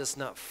God does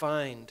not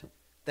find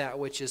that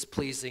which is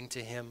pleasing to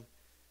him.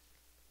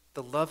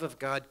 The love of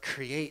God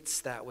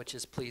creates that which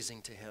is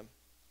pleasing to him.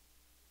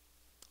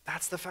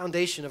 That's the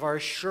foundation of our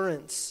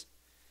assurance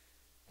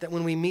that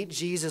when we meet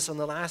Jesus on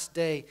the last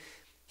day,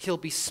 he'll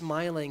be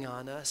smiling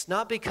on us,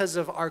 not because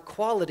of our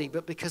quality,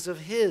 but because of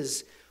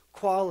his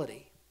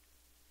quality.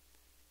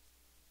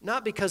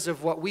 Not because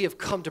of what we have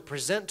come to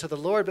present to the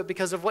Lord, but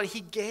because of what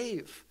he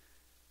gave.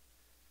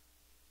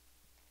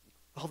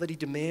 All that he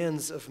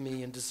demands of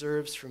me and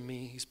deserves from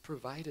me, he's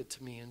provided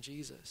to me in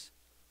Jesus.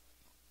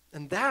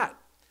 And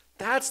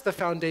that's the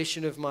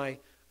foundation of my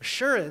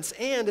assurance,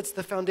 and it's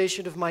the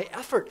foundation of my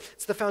effort.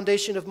 It's the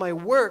foundation of my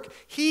work.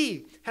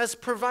 He has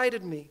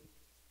provided me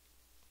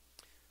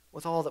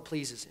with all that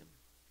pleases him.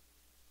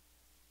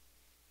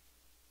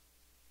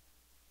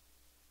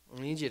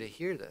 I need you to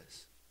hear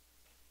this.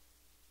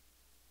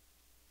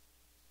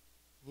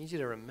 I need you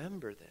to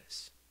remember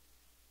this.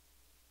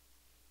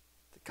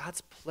 That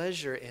God's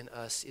pleasure in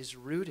us is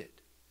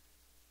rooted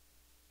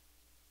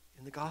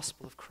in the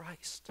gospel of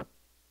Christ.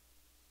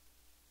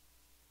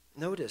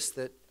 Notice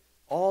that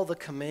all the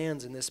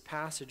commands in this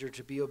passage are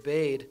to be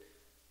obeyed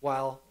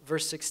while,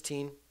 verse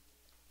 16,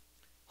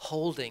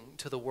 holding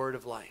to the word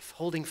of life,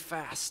 holding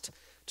fast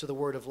to the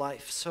word of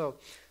life. So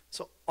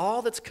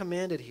all that's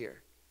commanded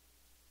here,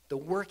 the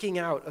working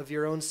out of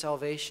your own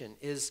salvation,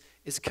 is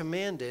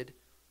commanded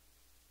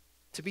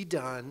to be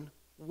done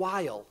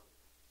while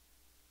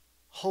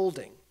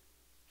holding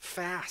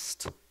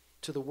fast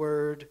to the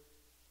word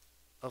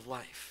of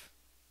life,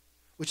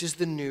 which is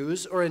the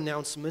news or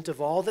announcement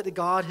of all that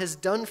God has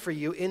done for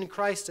you in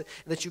Christ and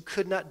that you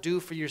could not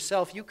do for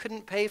yourself. You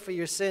couldn't pay for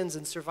your sins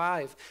and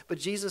survive, but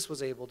Jesus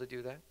was able to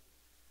do that.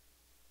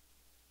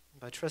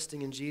 By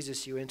trusting in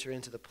Jesus, you enter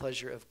into the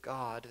pleasure of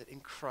God, that in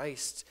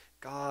Christ,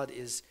 God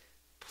is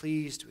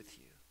pleased with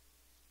you.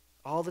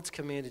 All that's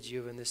commanded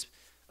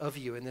of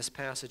you in this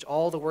passage,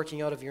 all the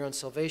working out of your own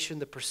salvation,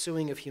 the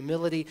pursuing of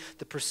humility,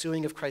 the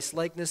pursuing of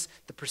Christ-likeness,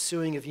 the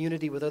pursuing of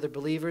unity with other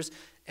believers,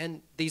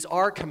 and these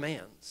are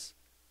commands.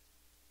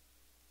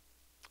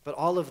 But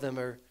all of them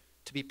are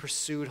to be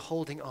pursued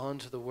holding on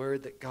to the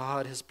word that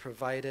God has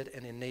provided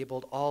and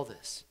enabled all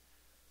this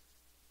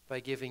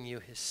by giving you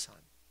his Son.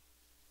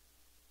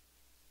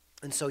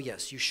 And so,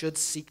 yes, you should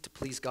seek to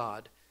please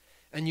God.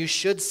 And you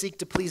should seek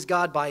to please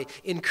God by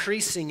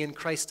increasing in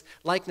Christ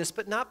likeness,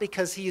 but not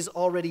because he is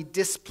already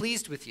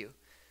displeased with you,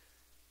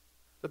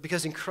 but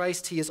because in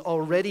Christ he is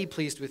already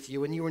pleased with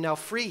you, and you are now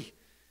free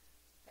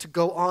to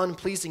go on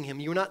pleasing him.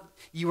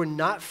 You were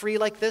not free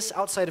like this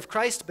outside of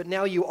Christ, but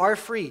now you are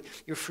free.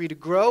 You're free to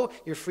grow,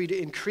 you're free to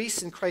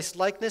increase in Christ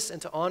likeness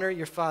and to honor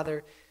your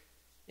Father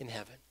in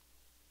heaven.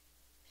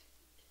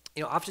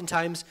 You know,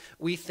 oftentimes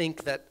we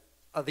think that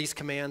these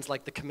commands,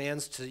 like the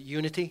commands to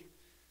unity,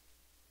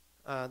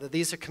 that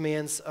these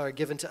commands are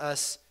given to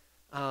us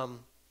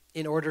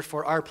in order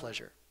for our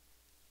pleasure,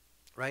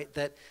 right?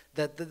 That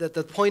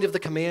the point of the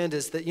command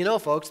is that, you know,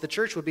 folks, the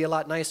church would be a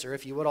lot nicer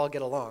if you would all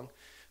get along,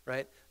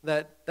 right?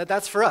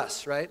 That's for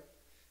us, right?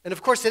 And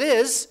of course it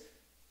is.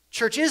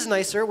 Church is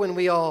nicer when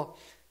we all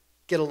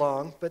get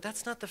along, but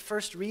that's not the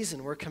first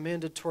reason we're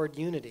commanded toward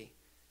unity.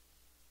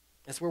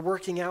 As we're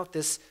working out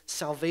this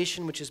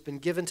salvation which has been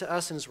given to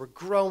us, and as we're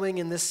growing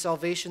in this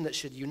salvation that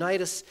should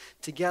unite us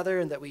together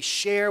and that we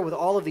share with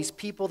all of these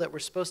people that we're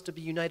supposed to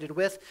be united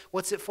with,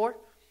 what's it for?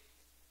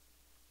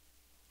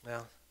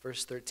 Well,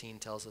 verse 13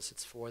 tells us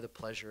it's for the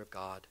pleasure of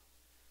God.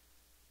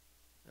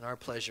 And our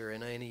pleasure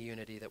in any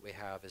unity that we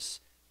have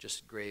is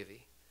just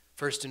gravy.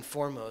 First and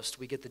foremost,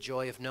 we get the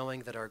joy of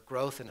knowing that our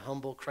growth in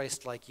humble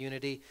Christ-like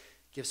unity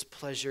gives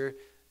pleasure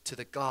to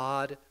the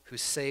God who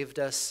saved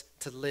us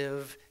to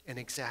live in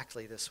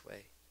exactly this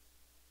way.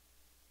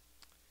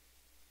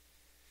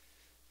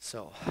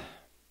 So,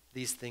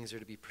 these things are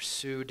to be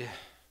pursued.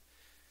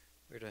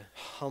 We're to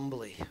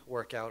humbly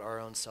work out our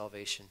own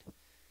salvation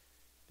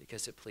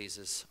because it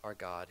pleases our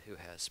God who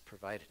has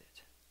provided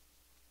it.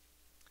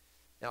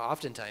 Now,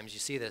 oftentimes you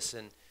see this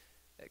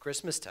at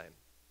Christmas time,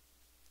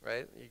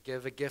 right? You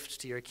give a gift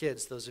to your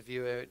kids. Those of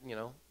you,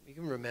 you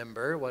can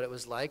remember what it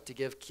was like to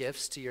give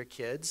gifts to your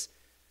kids.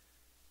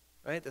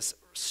 Right? This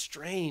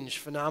strange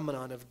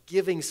phenomenon of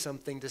giving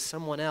something to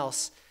someone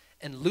else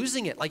and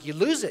losing it. Like you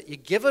lose it. You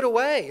give it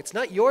away. It's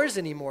not yours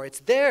anymore. It's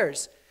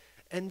theirs.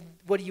 And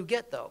what do you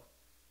get, though?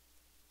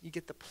 You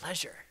get the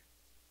pleasure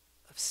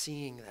of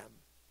seeing them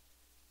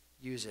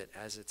use it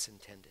as it's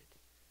intended.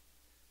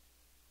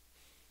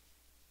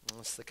 And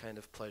that's the kind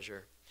of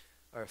pleasure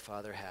our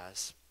Father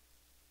has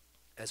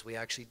as we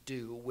actually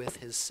do with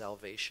his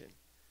salvation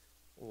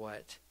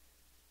what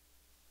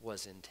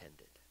was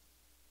intended.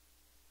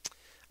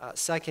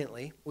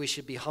 Secondly, we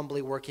should be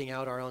humbly working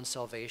out our own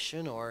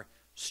salvation or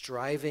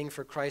striving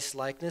for Christ's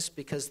likeness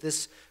because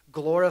this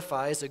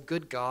glorifies a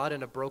good God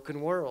in a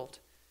broken world.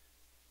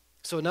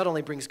 So it not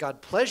only brings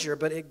God pleasure,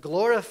 but it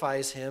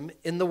glorifies him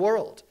in the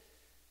world.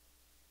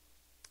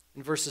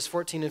 In verses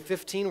 14 and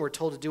 15, we're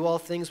told to do all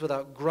things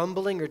without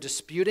grumbling or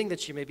disputing,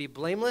 that you may be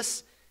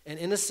blameless and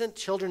innocent,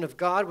 children of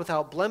God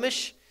without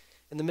blemish,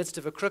 in the midst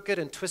of a crooked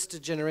and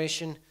twisted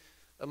generation,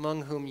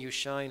 among whom you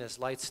shine as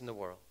lights in the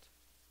world.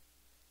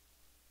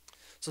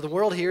 So the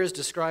world here is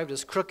described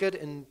as crooked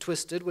and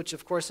twisted, which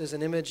of course is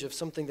an image of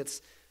something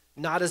that's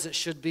not as it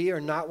should be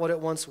or not what it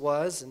once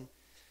was. In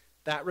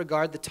that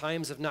regard, the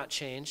times have not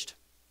changed.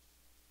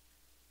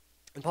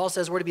 And Paul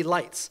says we're to be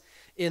lights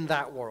in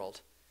that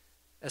world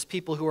as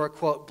people who are,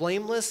 quote,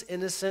 blameless,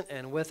 innocent,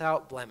 and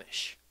without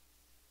blemish.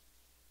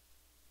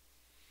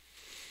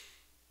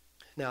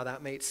 Now,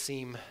 that may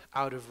seem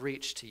out of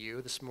reach to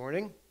you this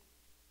morning.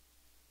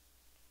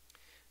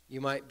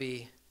 You might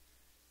be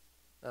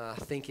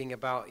thinking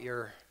about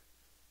your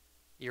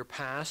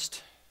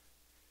past.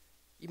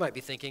 You might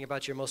be thinking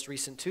about your most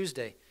recent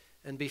Tuesday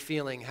and be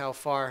feeling how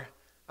far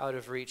out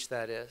of reach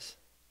that is.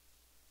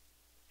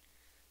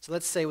 So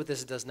let's say what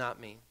this does not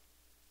mean.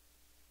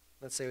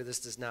 Let's say what this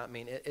does not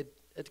mean. It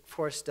of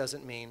course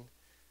doesn't mean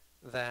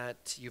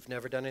that you've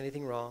never done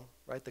anything wrong,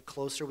 right? The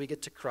closer we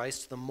get to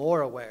Christ, the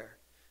more aware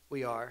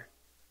we are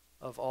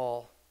of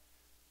all,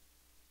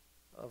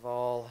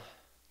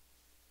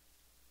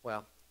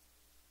 well,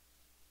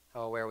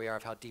 how aware we are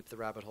of how deep the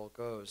rabbit hole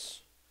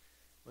goes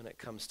when it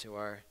comes to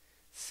our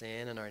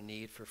sin and our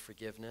need for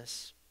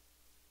forgiveness.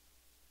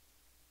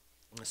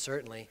 And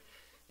certainly,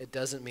 it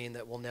doesn't mean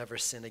that we'll never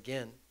sin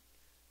again,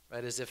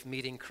 right? As if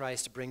meeting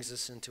Christ brings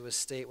us into a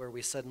state where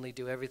we suddenly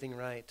do everything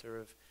right or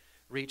have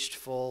reached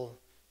full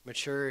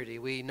maturity.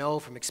 We know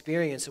from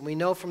experience and we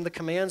know from the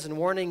commands and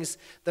warnings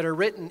that are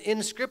written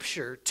in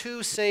Scripture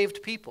to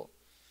saved people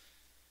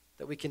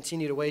that we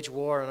continue to wage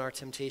war on our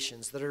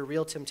temptations that are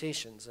real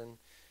temptations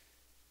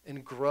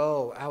and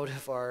grow out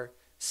of our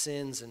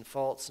sins and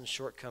faults and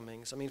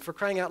shortcomings. I mean, for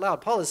crying out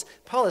loud, Paul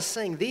is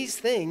saying these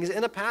things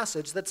in a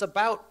passage that's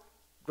about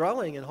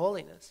growing in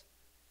holiness.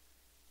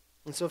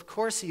 And so, of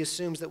course, he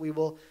assumes that we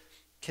will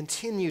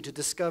continue to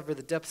discover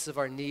the depths of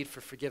our need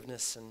for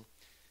forgiveness and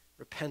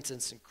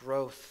repentance and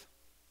growth.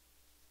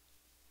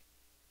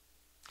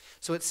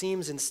 So it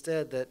seems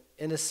instead that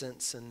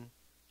innocence and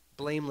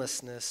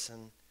blamelessness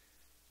and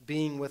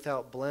being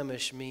without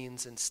blemish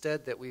means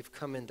instead that we've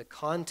come into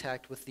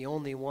contact with the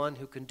only one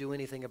who can do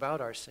anything about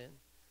our sin.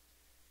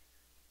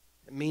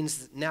 It means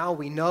that now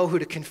we know who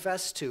to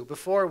confess to.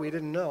 Before we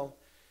didn't know.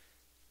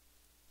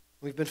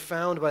 We've been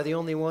found by the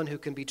only one who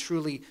can be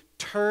truly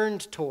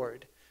turned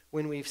toward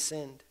when we've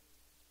sinned.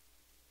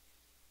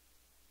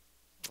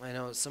 I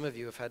know some of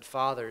you have had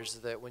fathers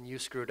that when you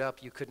screwed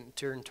up, you couldn't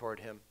turn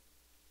toward him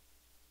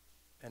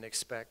and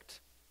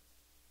expect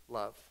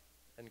love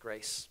and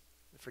grace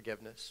and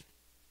forgiveness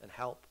and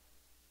help.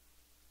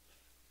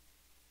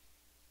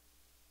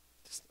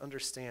 Just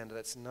understand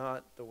that's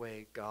not the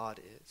way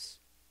God is.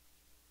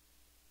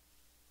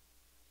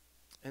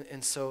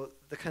 And so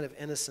the kind of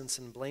innocence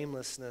and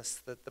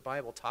blamelessness that the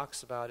Bible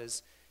talks about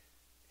is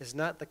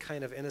not the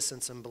kind of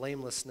innocence and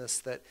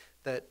blamelessness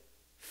that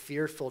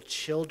fearful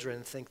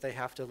children think they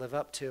have to live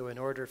up to in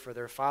order for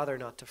their father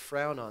not to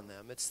frown on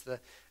them. It's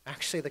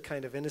actually the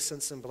kind of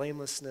innocence and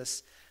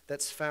blamelessness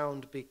that's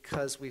found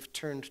because we've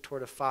turned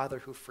toward a Father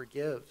who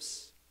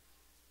forgives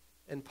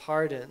and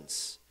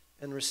pardons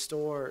and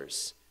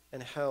restores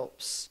and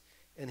helps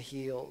and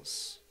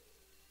heals.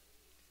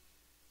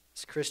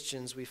 As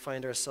Christians, we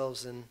find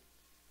ourselves in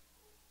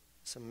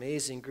this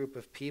amazing group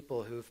of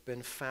people who've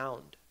been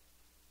found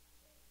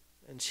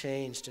and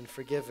changed and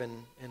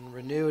forgiven and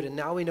renewed, and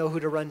now we know who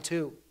to run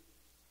to.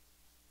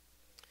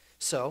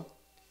 So,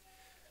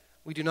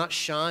 we do not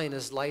shine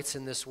as lights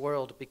in this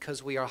world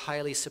because we are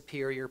highly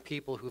superior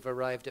people who've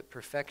arrived at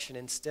perfection.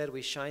 Instead,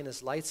 we shine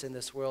as lights in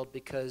this world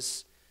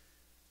because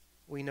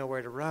we know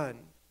where to run,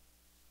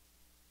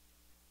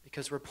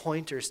 because we're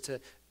pointers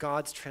to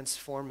God's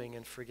transforming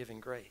and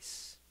forgiving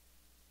grace.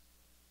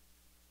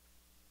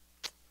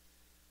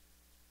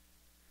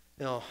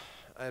 You know,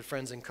 I had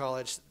friends in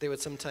college. They would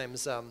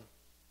sometimes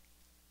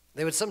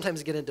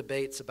get in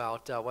debates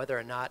about whether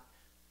or not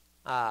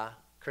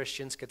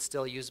Christians could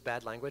still use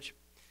bad language.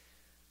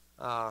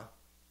 That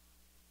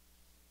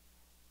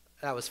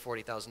was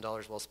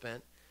 $40,000 well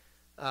spent.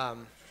 But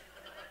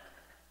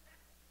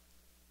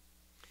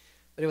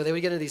anyway, they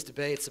would get into these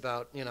debates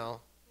about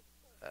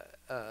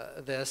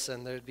this,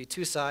 and there'd be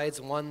two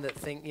sides. One that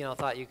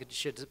thought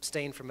should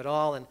abstain from it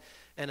all,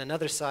 and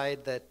another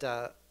side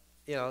that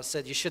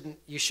said you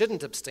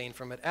shouldn't abstain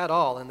from it at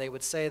all. And they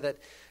would say that,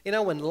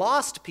 when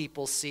lost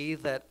people see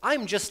that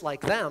I'm just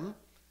like them,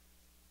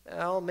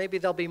 well, maybe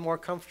they'll be more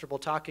comfortable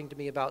talking to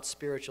me about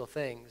spiritual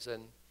things.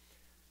 And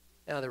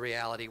the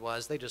reality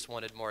was they just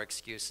wanted more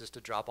excuses to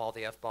drop all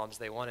the F-bombs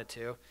they wanted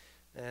to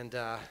and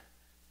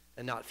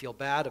not feel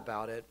bad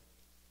about it.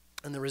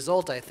 And the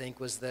result, I think,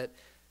 was that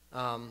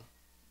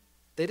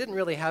they didn't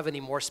really have any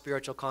more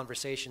spiritual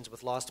conversations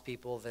with lost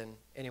people than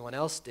anyone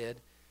else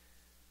did.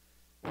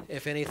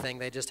 If anything,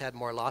 they just had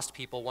more lost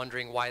people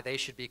wondering why they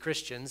should be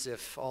Christians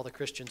if all the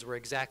Christians were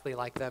exactly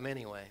like them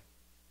anyway.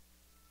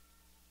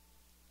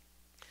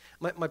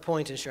 My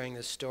point in sharing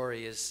this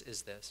story is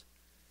this,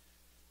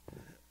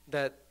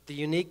 that the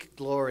unique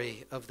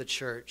glory of the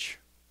church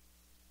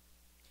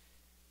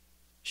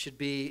should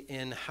be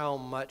in how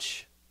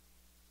much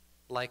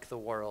like the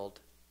world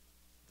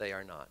they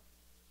are not.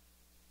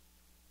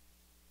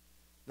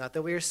 Not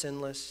that we are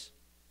sinless,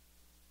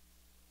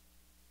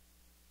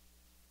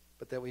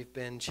 but that we've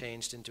been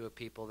changed into a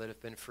people that have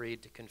been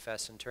freed to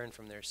confess and turn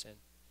from their sin.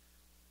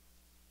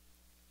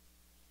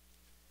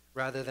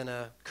 Rather than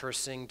a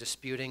cursing,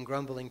 disputing,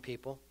 grumbling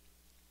people,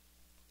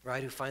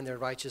 right, who find their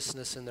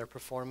righteousness in their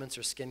performance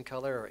or skin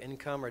color or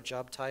income or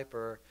job type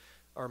or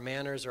our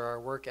manners or our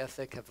work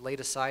ethic, have laid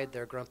aside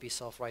their grumpy,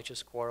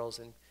 self-righteous quarrels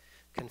and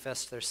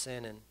confessed their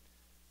sin and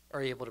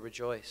are able to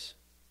rejoice.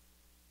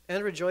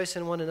 And rejoice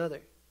in one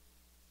another.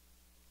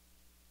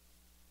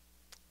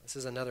 This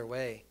is another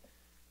way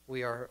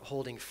we are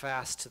holding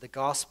fast to the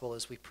gospel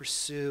as we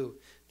pursue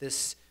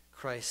this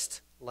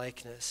Christ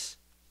likeness.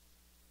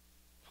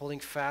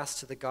 Holding fast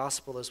to the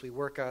gospel as we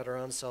work out our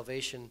own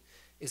salvation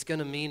is going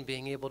to mean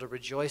being able to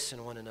rejoice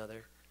in one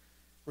another,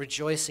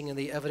 rejoicing in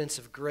the evidence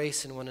of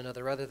grace in one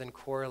another rather than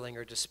quarreling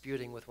or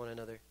disputing with one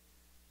another.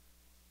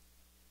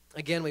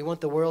 Again, we want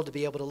the world to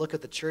be able to look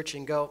at the church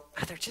and go,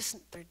 there's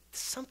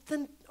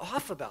something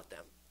off about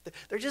them.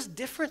 They're just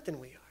different than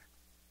we are.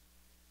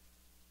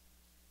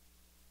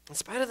 In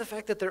spite of the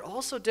fact that they're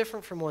also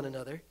different from one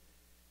another,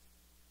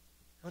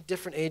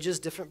 different ages,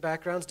 different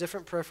backgrounds,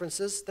 different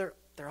preferences, they're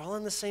all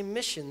on the same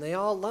mission. They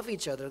all love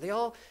each other. They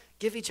all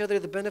give each other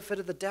the benefit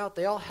of the doubt.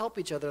 They all help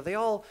each other. They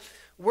all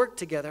work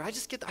together. I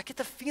get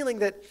the feeling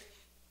that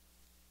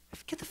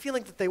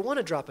they want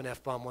to drop an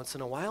F-bomb once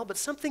in a while, but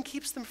something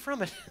keeps them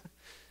from it.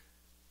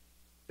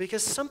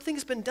 Because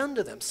something's been done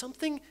to them.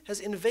 Something has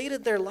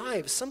invaded their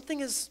lives. Something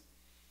has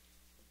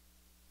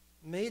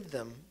made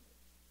them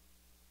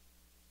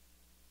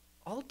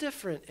all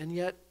different and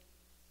yet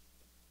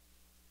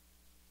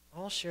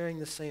all sharing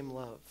the same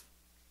love.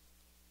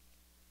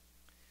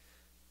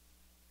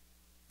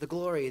 The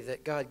glory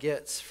that God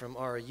gets from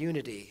our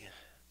unity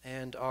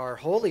and our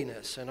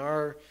holiness and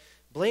our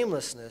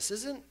blamelessness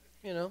isn't,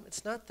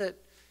 it's not that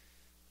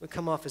we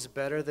come off as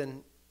better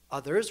than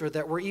others or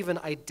that we're even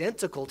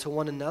identical to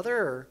one another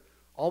or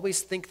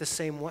always think the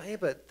same way,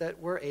 but that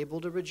we're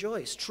able to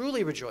rejoice,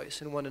 truly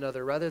rejoice in one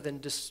another rather than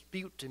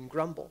dispute and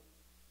grumble.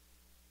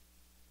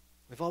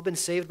 We've all been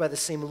saved by the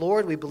same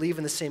Lord. We believe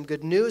in the same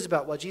good news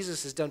about what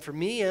Jesus has done for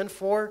me and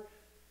for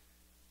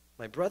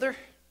my brother.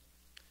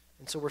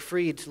 And so we're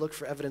freed to look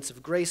for evidence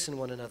of grace in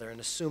one another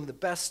and assume the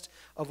best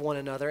of one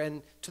another.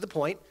 And to the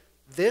point,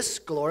 this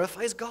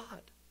glorifies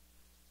God.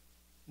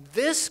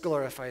 This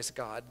glorifies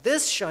God.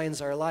 This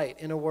shines our light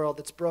in a world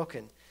that's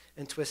broken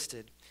and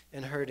twisted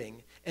and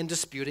hurting and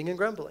disputing and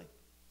grumbling.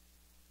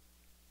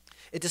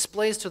 It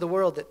displays to the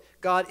world that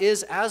God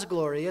is as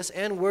glorious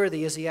and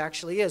worthy as he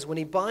actually is when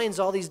he binds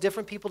all these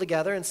different people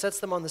together and sets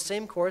them on the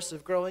same course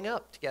of growing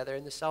up together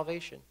in the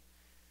salvation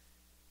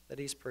that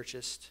he's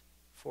purchased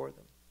for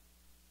them.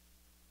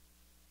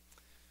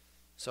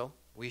 So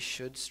we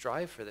should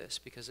strive for this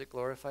because it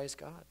glorifies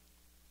God.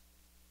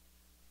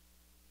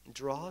 It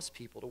draws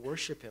people to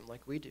worship him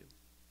like we do.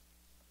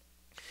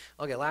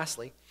 Okay,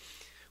 lastly,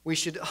 we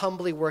should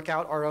humbly work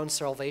out our own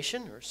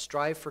salvation or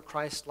strive for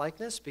Christ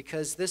likeness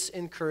because this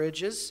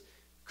encourages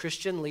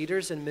Christian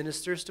leaders and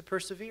ministers to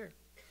persevere.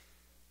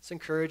 This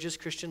encourages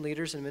Christian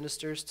leaders and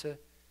ministers to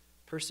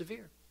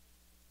persevere.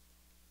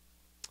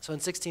 So in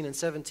 16 and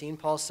 17,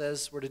 Paul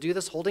says we're to do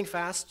this holding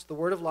fast the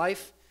word of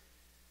life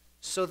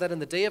so that in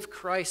the day of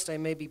Christ I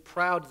may be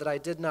proud that I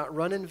did not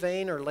run in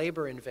vain or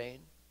labor in vain.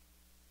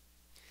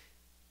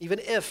 Even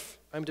if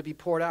I'm to be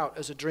poured out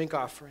as a drink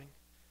offering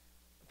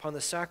upon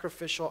the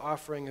sacrificial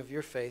offering of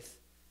your faith,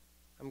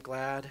 I'm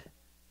glad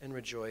and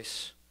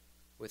rejoice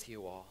with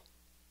you all.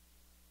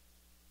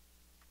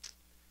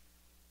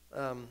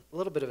 A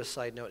little bit of a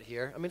side note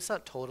here. I mean, it's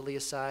not totally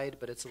a side,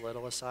 but it's a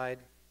little aside.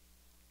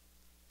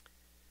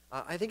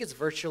 I think it's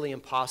virtually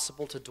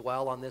impossible to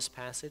dwell on this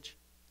passage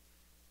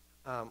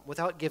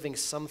without giving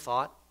some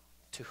thought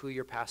to who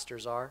your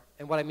pastors are.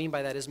 And what I mean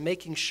by that is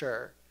making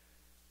sure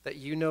that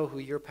you know who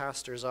your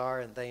pastors are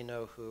and they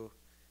know who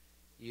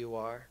you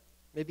are.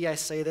 Maybe I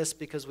say this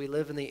because we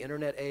live in the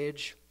internet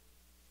age,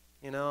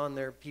 and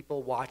there are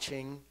people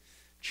watching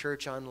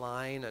church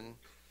online, and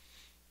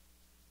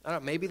I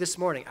don't know, maybe this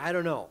morning, I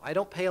don't know. I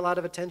don't pay a lot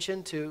of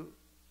attention to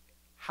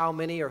how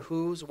many or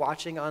who's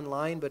watching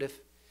online, but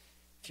if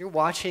you're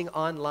watching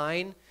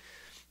online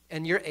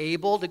and you're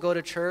able to go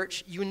to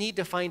church, you need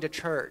to find a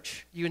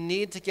church. You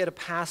need to get a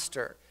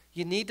pastor.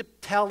 You need to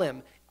tell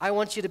him, I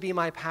want you to be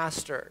my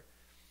pastor.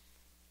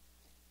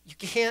 You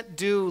can't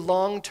do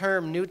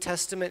long-term New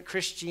Testament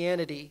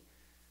Christianity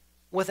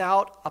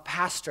without a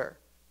pastor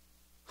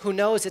who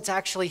knows it's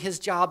actually his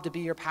job to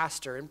be your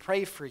pastor and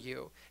pray for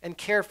you and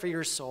care for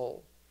your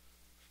soul.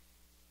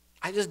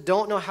 I just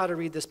don't know how to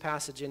read this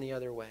passage any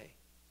other way.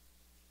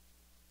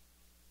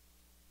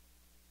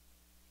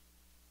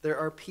 There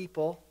are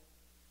people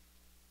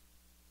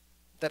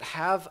that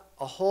have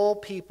a whole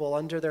people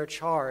under their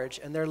charge,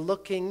 and they're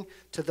looking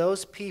to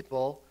those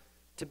people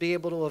to be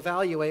able to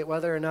evaluate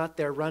whether or not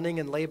they're running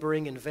and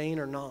laboring in vain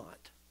or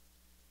not.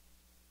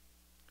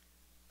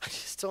 I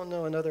just don't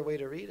know another way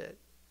to read it.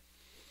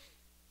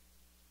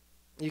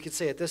 You could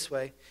say it this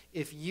way: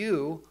 if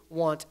you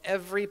want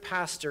every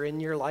pastor in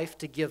your life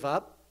to give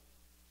up,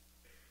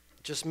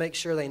 just make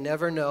sure they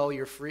never know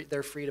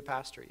they're free to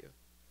pastor you.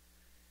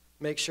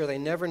 Make sure they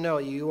never know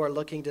you are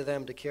looking to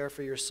them to care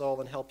for your soul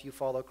and help you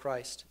follow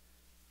Christ.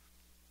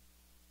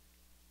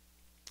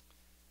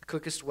 The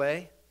quickest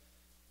way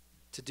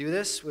to do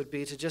this would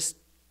be to just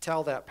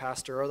tell that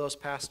pastor or those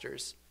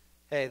pastors,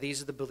 hey,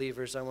 these are the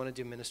believers I want to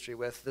do ministry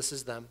with. This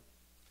is them.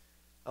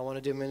 I want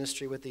to do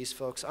ministry with these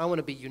folks. I want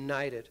to be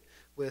united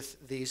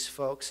with these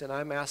folks, and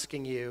I'm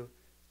asking you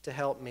to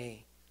help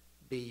me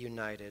be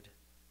united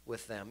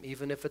with them,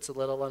 even if it's a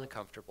little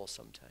uncomfortable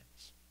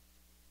sometimes.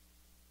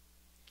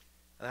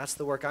 And that's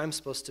the work I'm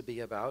supposed to be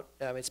about.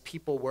 It's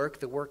people work.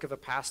 The work of a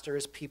pastor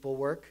is people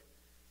work.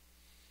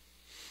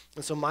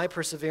 And so my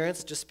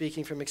perseverance, just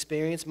speaking from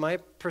experience, my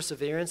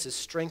perseverance is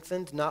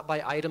strengthened not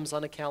by items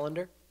on a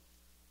calendar,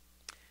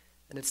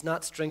 and it's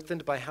not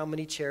strengthened by how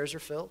many chairs are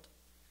filled.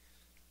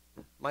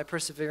 My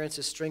perseverance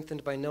is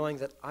strengthened by knowing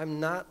that I'm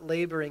not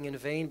laboring in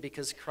vain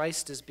because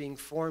Christ is being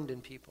formed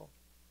in people.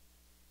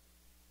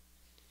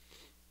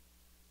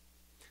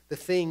 The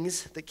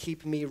things that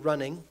keep me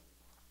running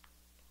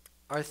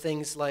are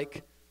things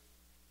like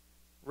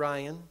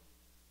Ryan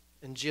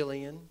and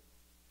Jillian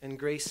and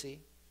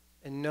Gracie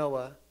and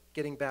Noah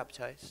getting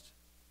baptized,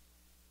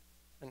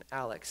 and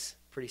Alex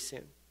pretty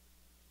soon.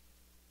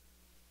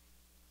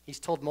 He's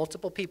told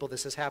multiple people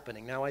this is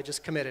happening. Now I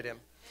just committed him.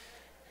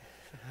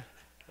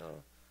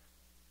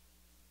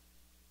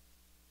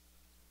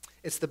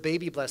 It's the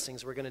baby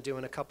blessings we're going to do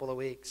in a couple of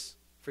weeks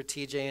for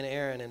TJ and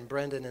Aaron and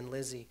Brendan and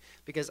Lizzie,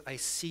 because I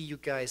see you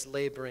guys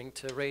laboring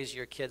to raise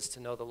your kids to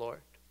know the Lord.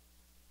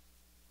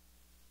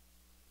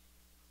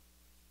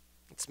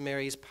 It's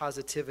Mary's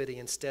positivity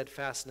and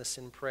steadfastness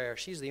in prayer.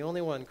 She's the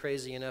only one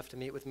crazy enough to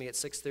meet with me at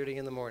 6:30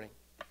 in the morning.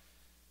 It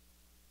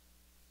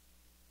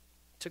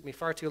took me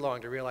far too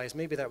long to realize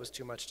maybe that was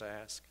too much to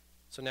ask.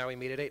 So now we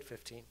meet at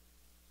 8:15.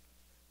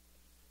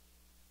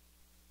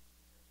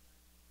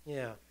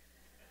 Yeah.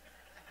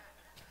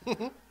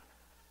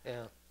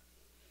 Yeah.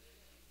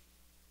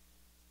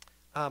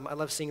 I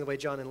love seeing the way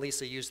John and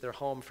Lisa use their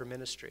home for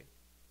ministry.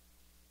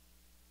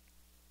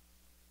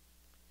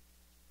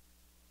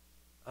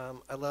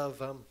 I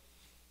love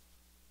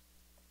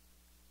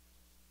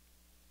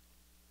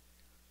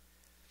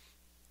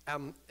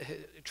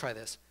try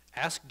this.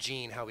 Ask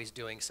Gene how he's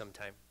doing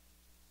sometime.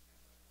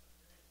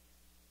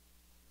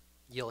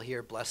 You'll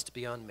hear blessed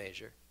beyond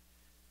measure.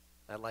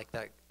 I like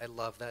that. I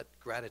love that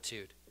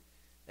gratitude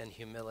and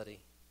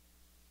humility.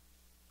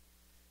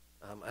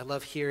 I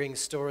love hearing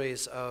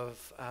stories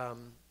of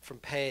from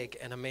Peg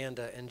and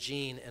Amanda and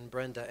Jean and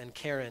Brenda and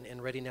Karen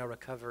in Ready Now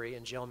Recovery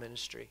and jail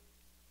ministry.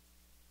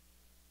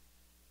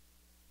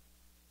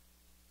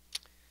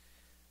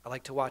 I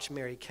like to watch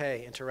Mary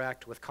Kay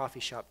interact with coffee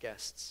shop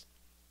guests,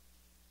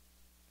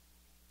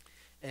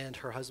 and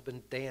her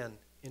husband Dan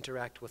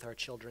interact with our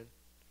children.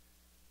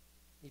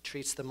 He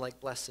treats them like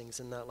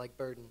blessings and not like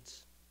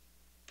burdens.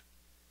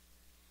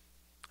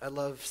 I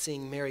love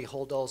seeing Mary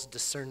Holdall's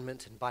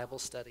discernment in Bible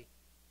study.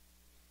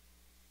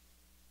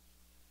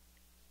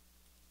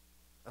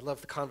 I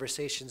love the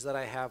conversations that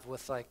I have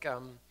with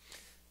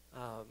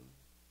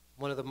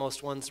one of the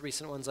most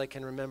recent ones I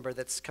can remember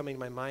that's coming to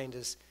my mind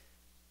is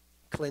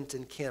Clint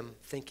and Kim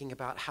thinking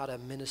about how to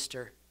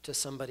minister to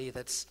somebody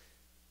that's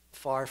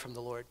far from the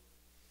Lord.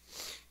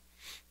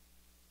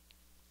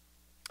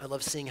 I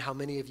love seeing how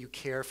many of you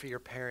care for your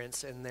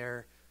parents in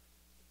their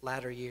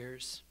latter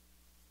years.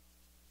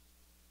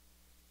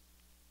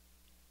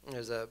 I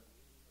was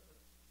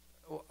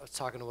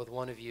talking with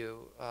one of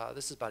you,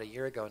 this is about a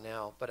year ago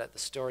now, but the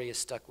story has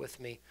stuck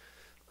with me.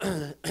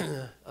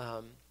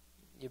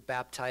 You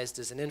baptized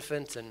as an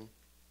infant, and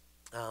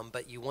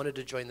but you wanted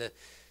to join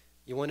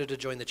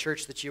the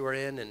church that you were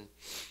in, and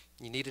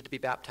you needed to be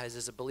baptized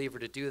as a believer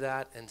to do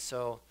that, and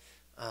so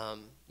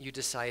you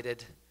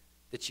decided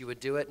that you would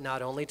do it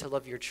not only to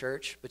love your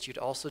church, but you'd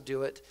also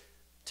do it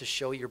to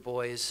show your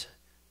boys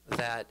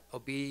that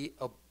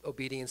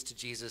obedience to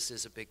Jesus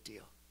is a big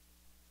deal.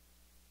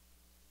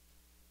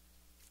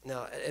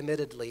 Now,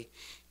 admittedly,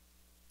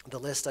 the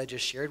list I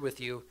just shared with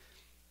you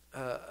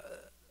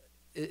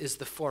is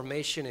the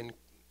formation in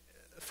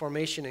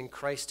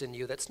Christ in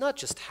you that's not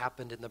just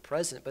happened in the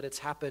present, but it's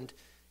happened,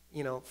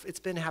 it's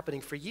been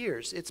happening for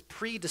years. It's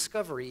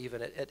pre-discovery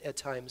even at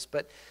times.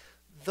 But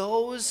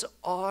those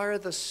are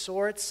the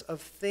sorts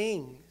of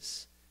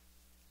things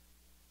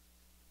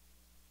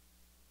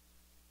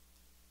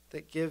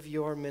that give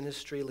your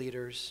ministry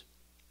leaders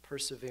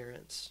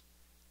perseverance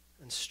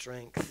and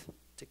strength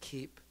to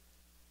keep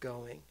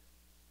going.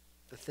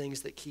 The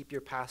things that keep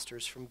your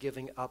pastors from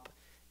giving up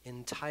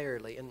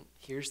entirely. And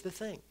here's the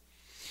thing.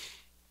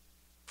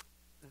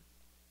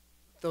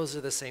 Those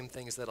are the same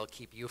things that'll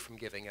keep you from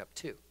giving up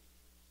too.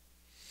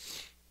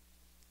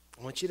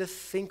 I want you to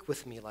think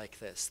with me like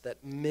this,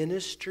 that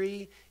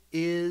ministry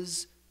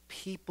is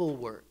people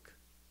work.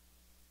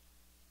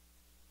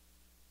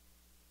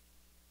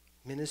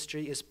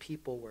 Ministry is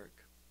people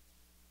work.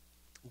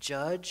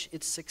 Judge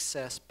its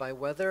success by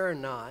whether or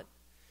not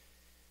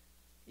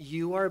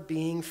you are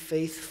being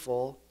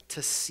faithful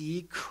to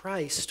see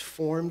Christ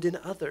formed in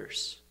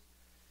others.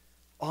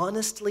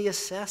 honestly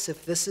assess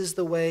if this is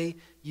the way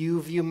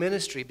you view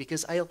ministry,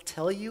 because I'll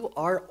tell you,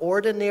 our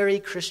ordinary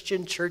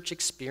Christian church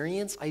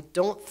experience, I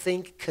don't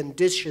think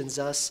conditions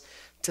us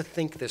to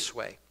think this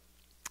way.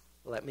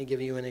 Let me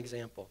give you an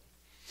example.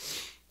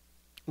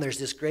 There's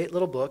this great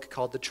little book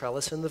called The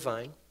Trellis and the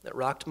Vine that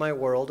rocked my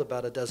world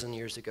about a dozen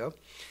years ago.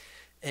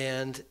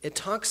 And it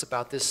talks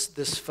about this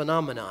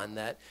phenomenon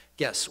that,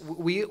 yes,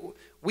 we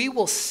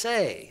will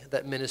say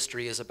that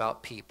ministry is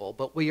about people,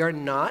 but we are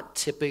not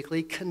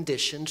typically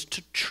conditioned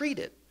to treat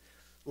it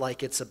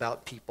like it's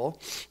about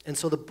people. And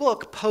so the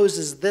book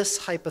poses this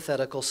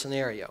hypothetical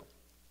scenario.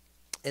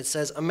 It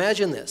says,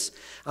 imagine this.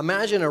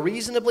 Imagine a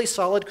reasonably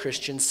solid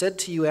Christian said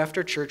to you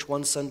after church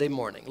one Sunday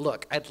morning,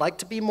 look, I'd like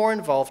to be more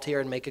involved here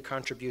and make a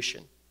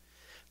contribution,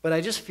 but I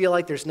just feel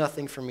like there's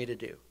nothing for me to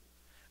do.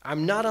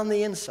 I'm not on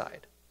the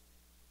inside.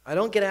 I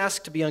don't get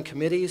asked to be on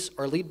committees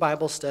or lead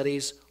Bible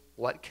studies.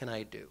 What can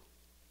I do?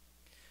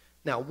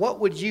 Now, what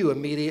would you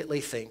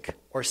immediately think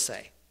or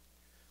say?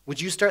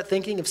 Would you start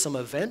thinking of some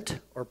event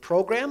or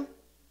program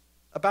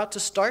about to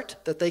start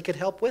that they could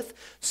help with?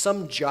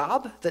 Some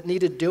job that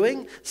needed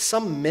doing?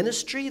 Some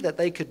ministry that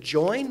they could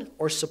join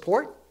or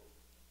support?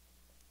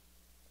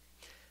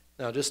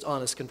 Now, just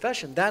honest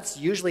confession, that's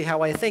usually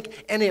how I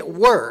think, and it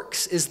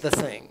works is the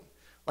thing.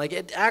 Like,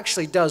 it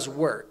actually does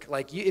work.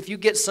 Like, if you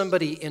get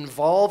somebody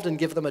involved and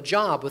give them a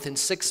job within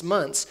 6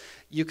 months,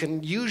 you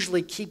can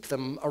usually keep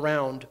them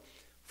around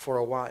for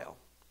a while.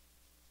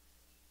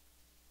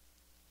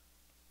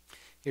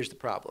 Here's the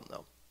problem,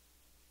 though.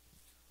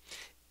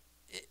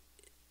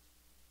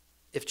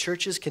 If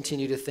churches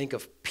continue to think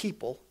of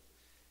people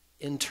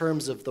in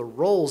terms of the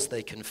roles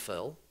they can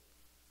fill,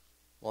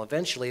 well,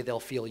 eventually they'll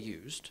feel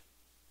used.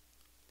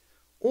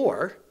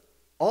 Or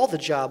all the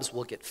jobs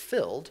will get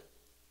filled,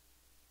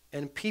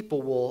 and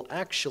people will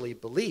actually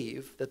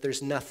believe that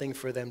there's nothing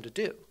for them to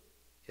do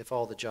if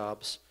all the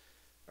jobs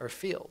are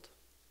filled.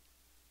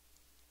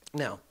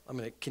 Now, I'm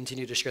going to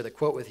continue to share the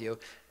quote with you,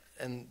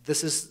 and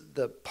this is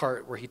the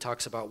part where he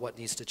talks about what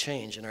needs to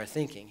change in our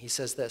thinking. He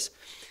says this.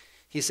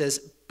 He says,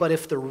 but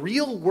if the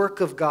real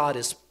work of God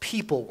is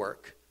people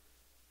work,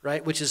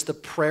 right, which is the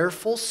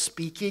prayerful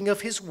speaking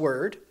of his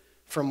word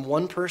from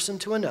one person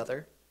to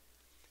another,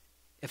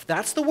 if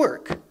that's the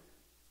work,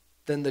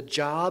 then the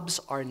jobs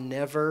are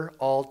never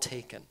all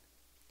taken.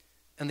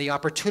 And the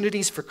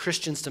opportunities for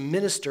Christians to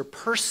minister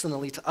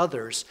personally to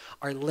others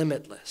are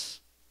limitless.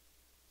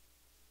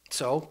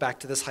 So, back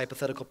to this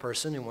hypothetical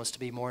person who wants to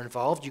be more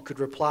involved, you could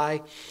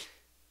reply,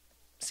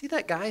 see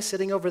that guy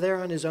sitting over there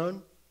on his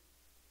own?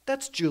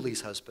 That's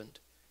Julie's husband.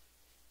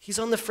 He's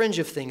on the fringe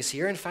of things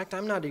here. In fact,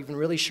 I'm not even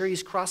really sure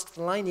he's crossed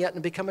the line yet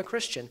and become a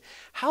Christian.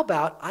 How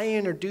about I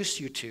introduce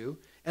you to,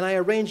 and I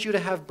arrange you to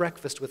have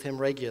breakfast with him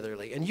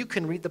regularly, and you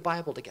can read the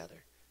Bible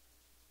together.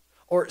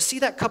 Or see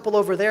that couple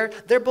over there?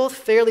 They're both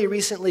fairly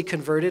recently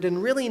converted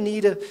and really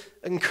need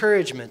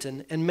encouragement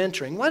and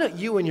mentoring. Why don't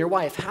you and your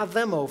wife have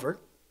them over,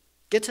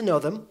 get to know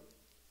them,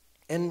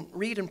 and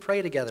read and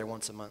pray together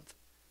once a month?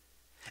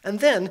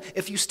 And then,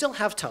 if you still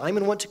have time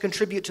and want to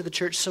contribute to the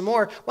church some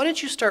more, why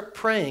don't you start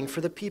praying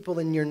for the people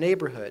in your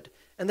neighborhood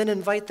and then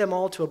invite them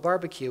all to a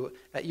barbecue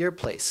at your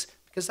place?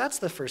 Because that's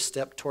the first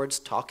step towards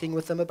talking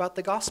with them about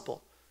the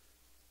gospel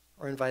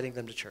or inviting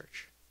them to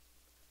church.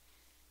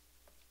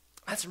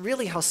 That's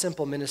really how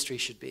simple ministry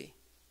should be.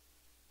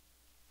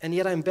 And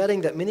yet I'm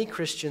betting that many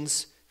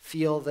Christians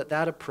feel that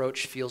that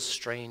approach feels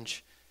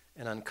strange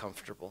and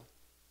uncomfortable.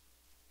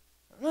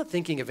 I'm not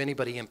thinking of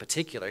anybody in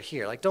particular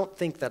here. Like, don't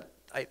think that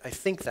I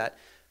think that.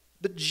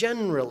 But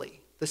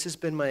generally, this has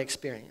been my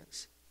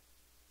experience.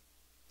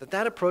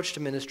 That approach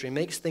to ministry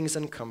makes things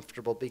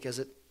uncomfortable because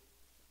it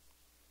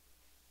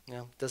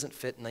doesn't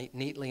fit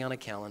neatly on a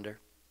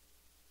calendar.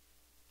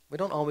 We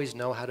don't always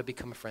know how to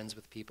become friends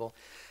with people.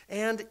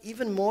 And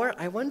even more,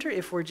 I wonder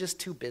if we're just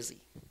too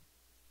busy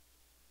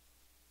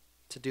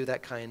to do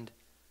that kind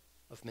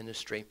of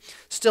ministry.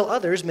 Still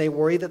others may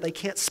worry that they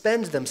can't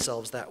spend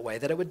themselves that way,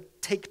 that it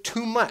would take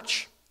too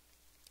much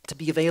to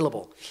be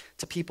available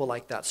to people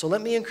like that. So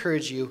let me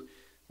encourage you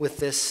with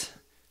this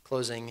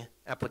closing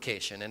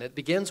application. And it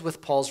begins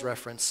with Paul's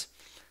reference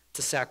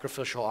to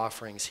sacrificial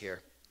offerings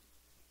here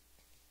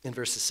in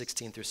verses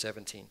 16 through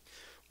 17.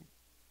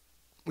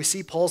 We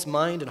see Paul's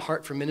mind and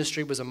heart for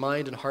ministry was a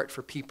mind and heart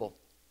for people.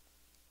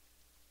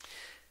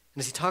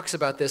 And as he talks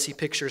about this, he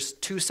pictures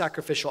two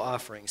sacrificial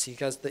offerings. He's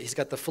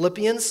got the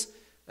Philippians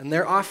and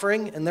their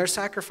offering and their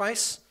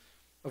sacrifice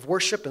of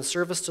worship and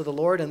service to the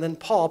Lord, and then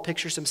Paul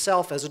pictures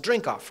himself as a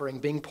drink offering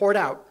being poured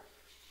out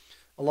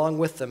along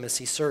with them as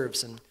he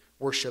serves and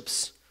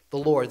worships the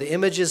Lord. The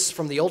images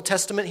from the Old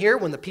Testament here,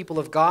 when the people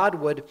of God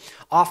would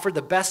offer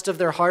the best of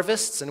their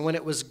harvests, and when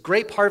it was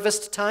grape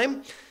harvest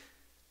time,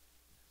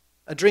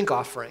 a drink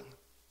offering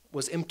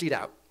was emptied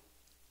out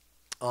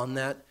on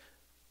that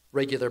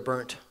regular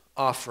burnt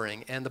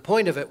offering. And the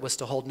point of it was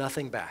to hold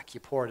nothing back. You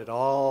poured it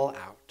all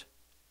out.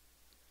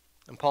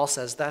 And Paul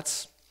says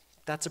that's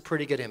a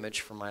pretty good image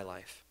for my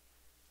life.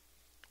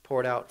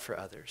 Poured out for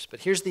others.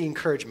 But here's the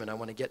encouragement I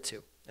want to get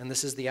to, and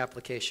this is the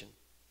application.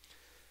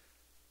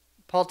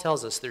 Paul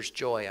tells us there's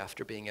joy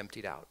after being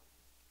emptied out.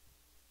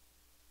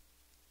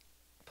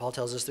 Paul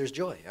tells us there's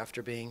joy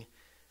after being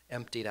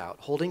emptied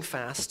out. Holding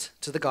fast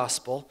to the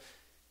gospel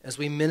as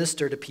we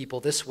minister to people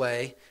this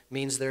way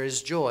means there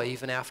is joy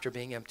even after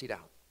being emptied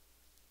out.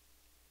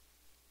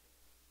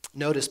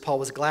 Notice Paul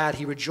was glad,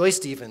 he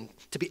rejoiced even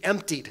to be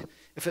emptied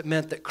if it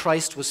meant that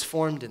Christ was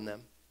formed in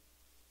them.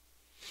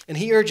 And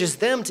he urges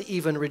them to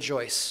even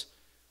rejoice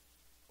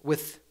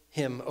with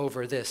him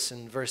over this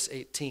in verse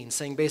 18,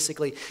 saying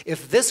basically,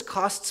 if this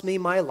costs me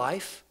my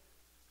life,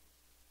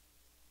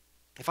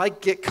 if I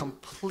get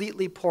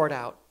completely poured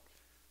out,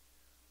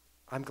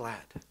 I'm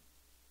glad,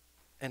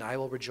 and I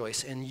will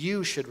rejoice, and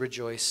you should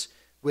rejoice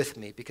with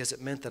me, because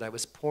it meant that I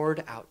was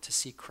poured out to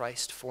see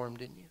Christ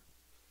formed in you.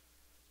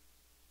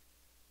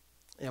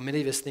 You know,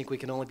 many of us think we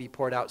can only be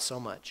poured out so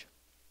much.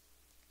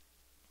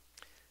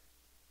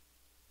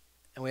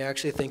 And we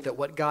actually think that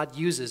what God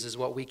uses is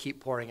what we keep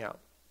pouring out,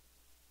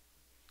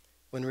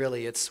 when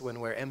really it's when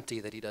we're empty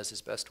that he does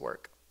his best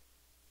work.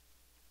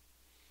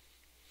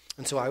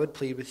 And so I would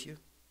plead with you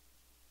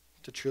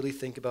to truly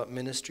think about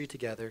ministry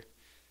together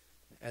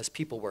as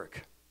people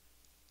work,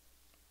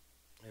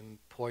 and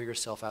pour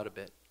yourself out a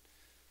bit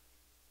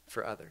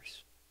for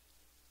others.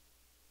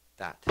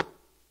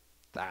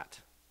 That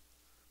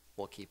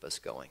will keep us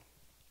going.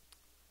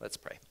 Let's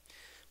pray.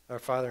 Our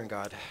Father and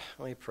God,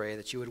 we pray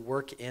that you would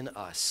work in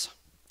us,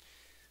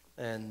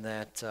 and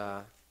that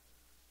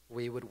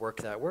we would work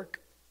that work.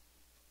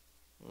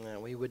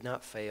 And we would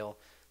not fail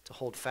to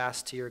hold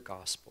fast to your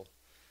gospel,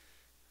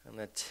 and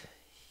that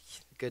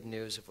the good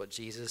news of what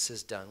Jesus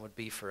has done would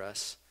be for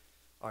us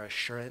our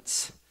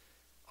assurance,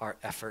 our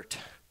effort,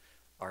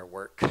 our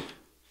work.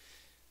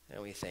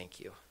 And we thank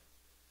you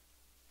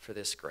for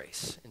this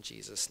grace. In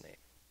Jesus' name,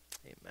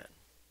 amen.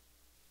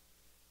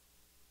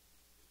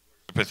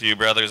 With you,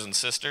 brothers and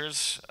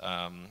sisters,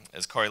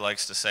 as Corey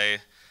likes to say,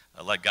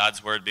 let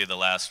God's word be the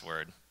last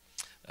word.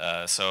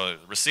 So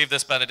receive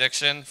this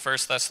benediction, 1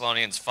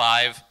 Thessalonians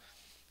 5,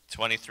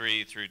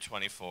 23 through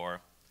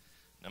 24.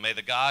 Now may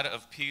the God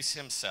of peace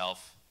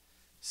himself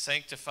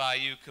sanctify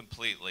you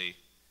completely,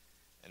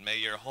 and may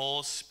your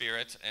whole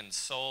spirit and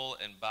soul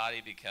and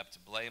body be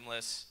kept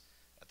blameless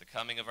at the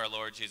coming of our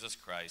Lord Jesus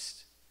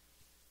Christ.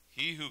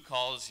 He who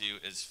calls you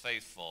is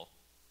faithful.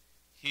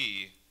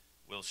 He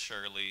will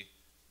surely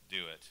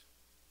do it.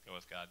 Go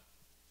with God.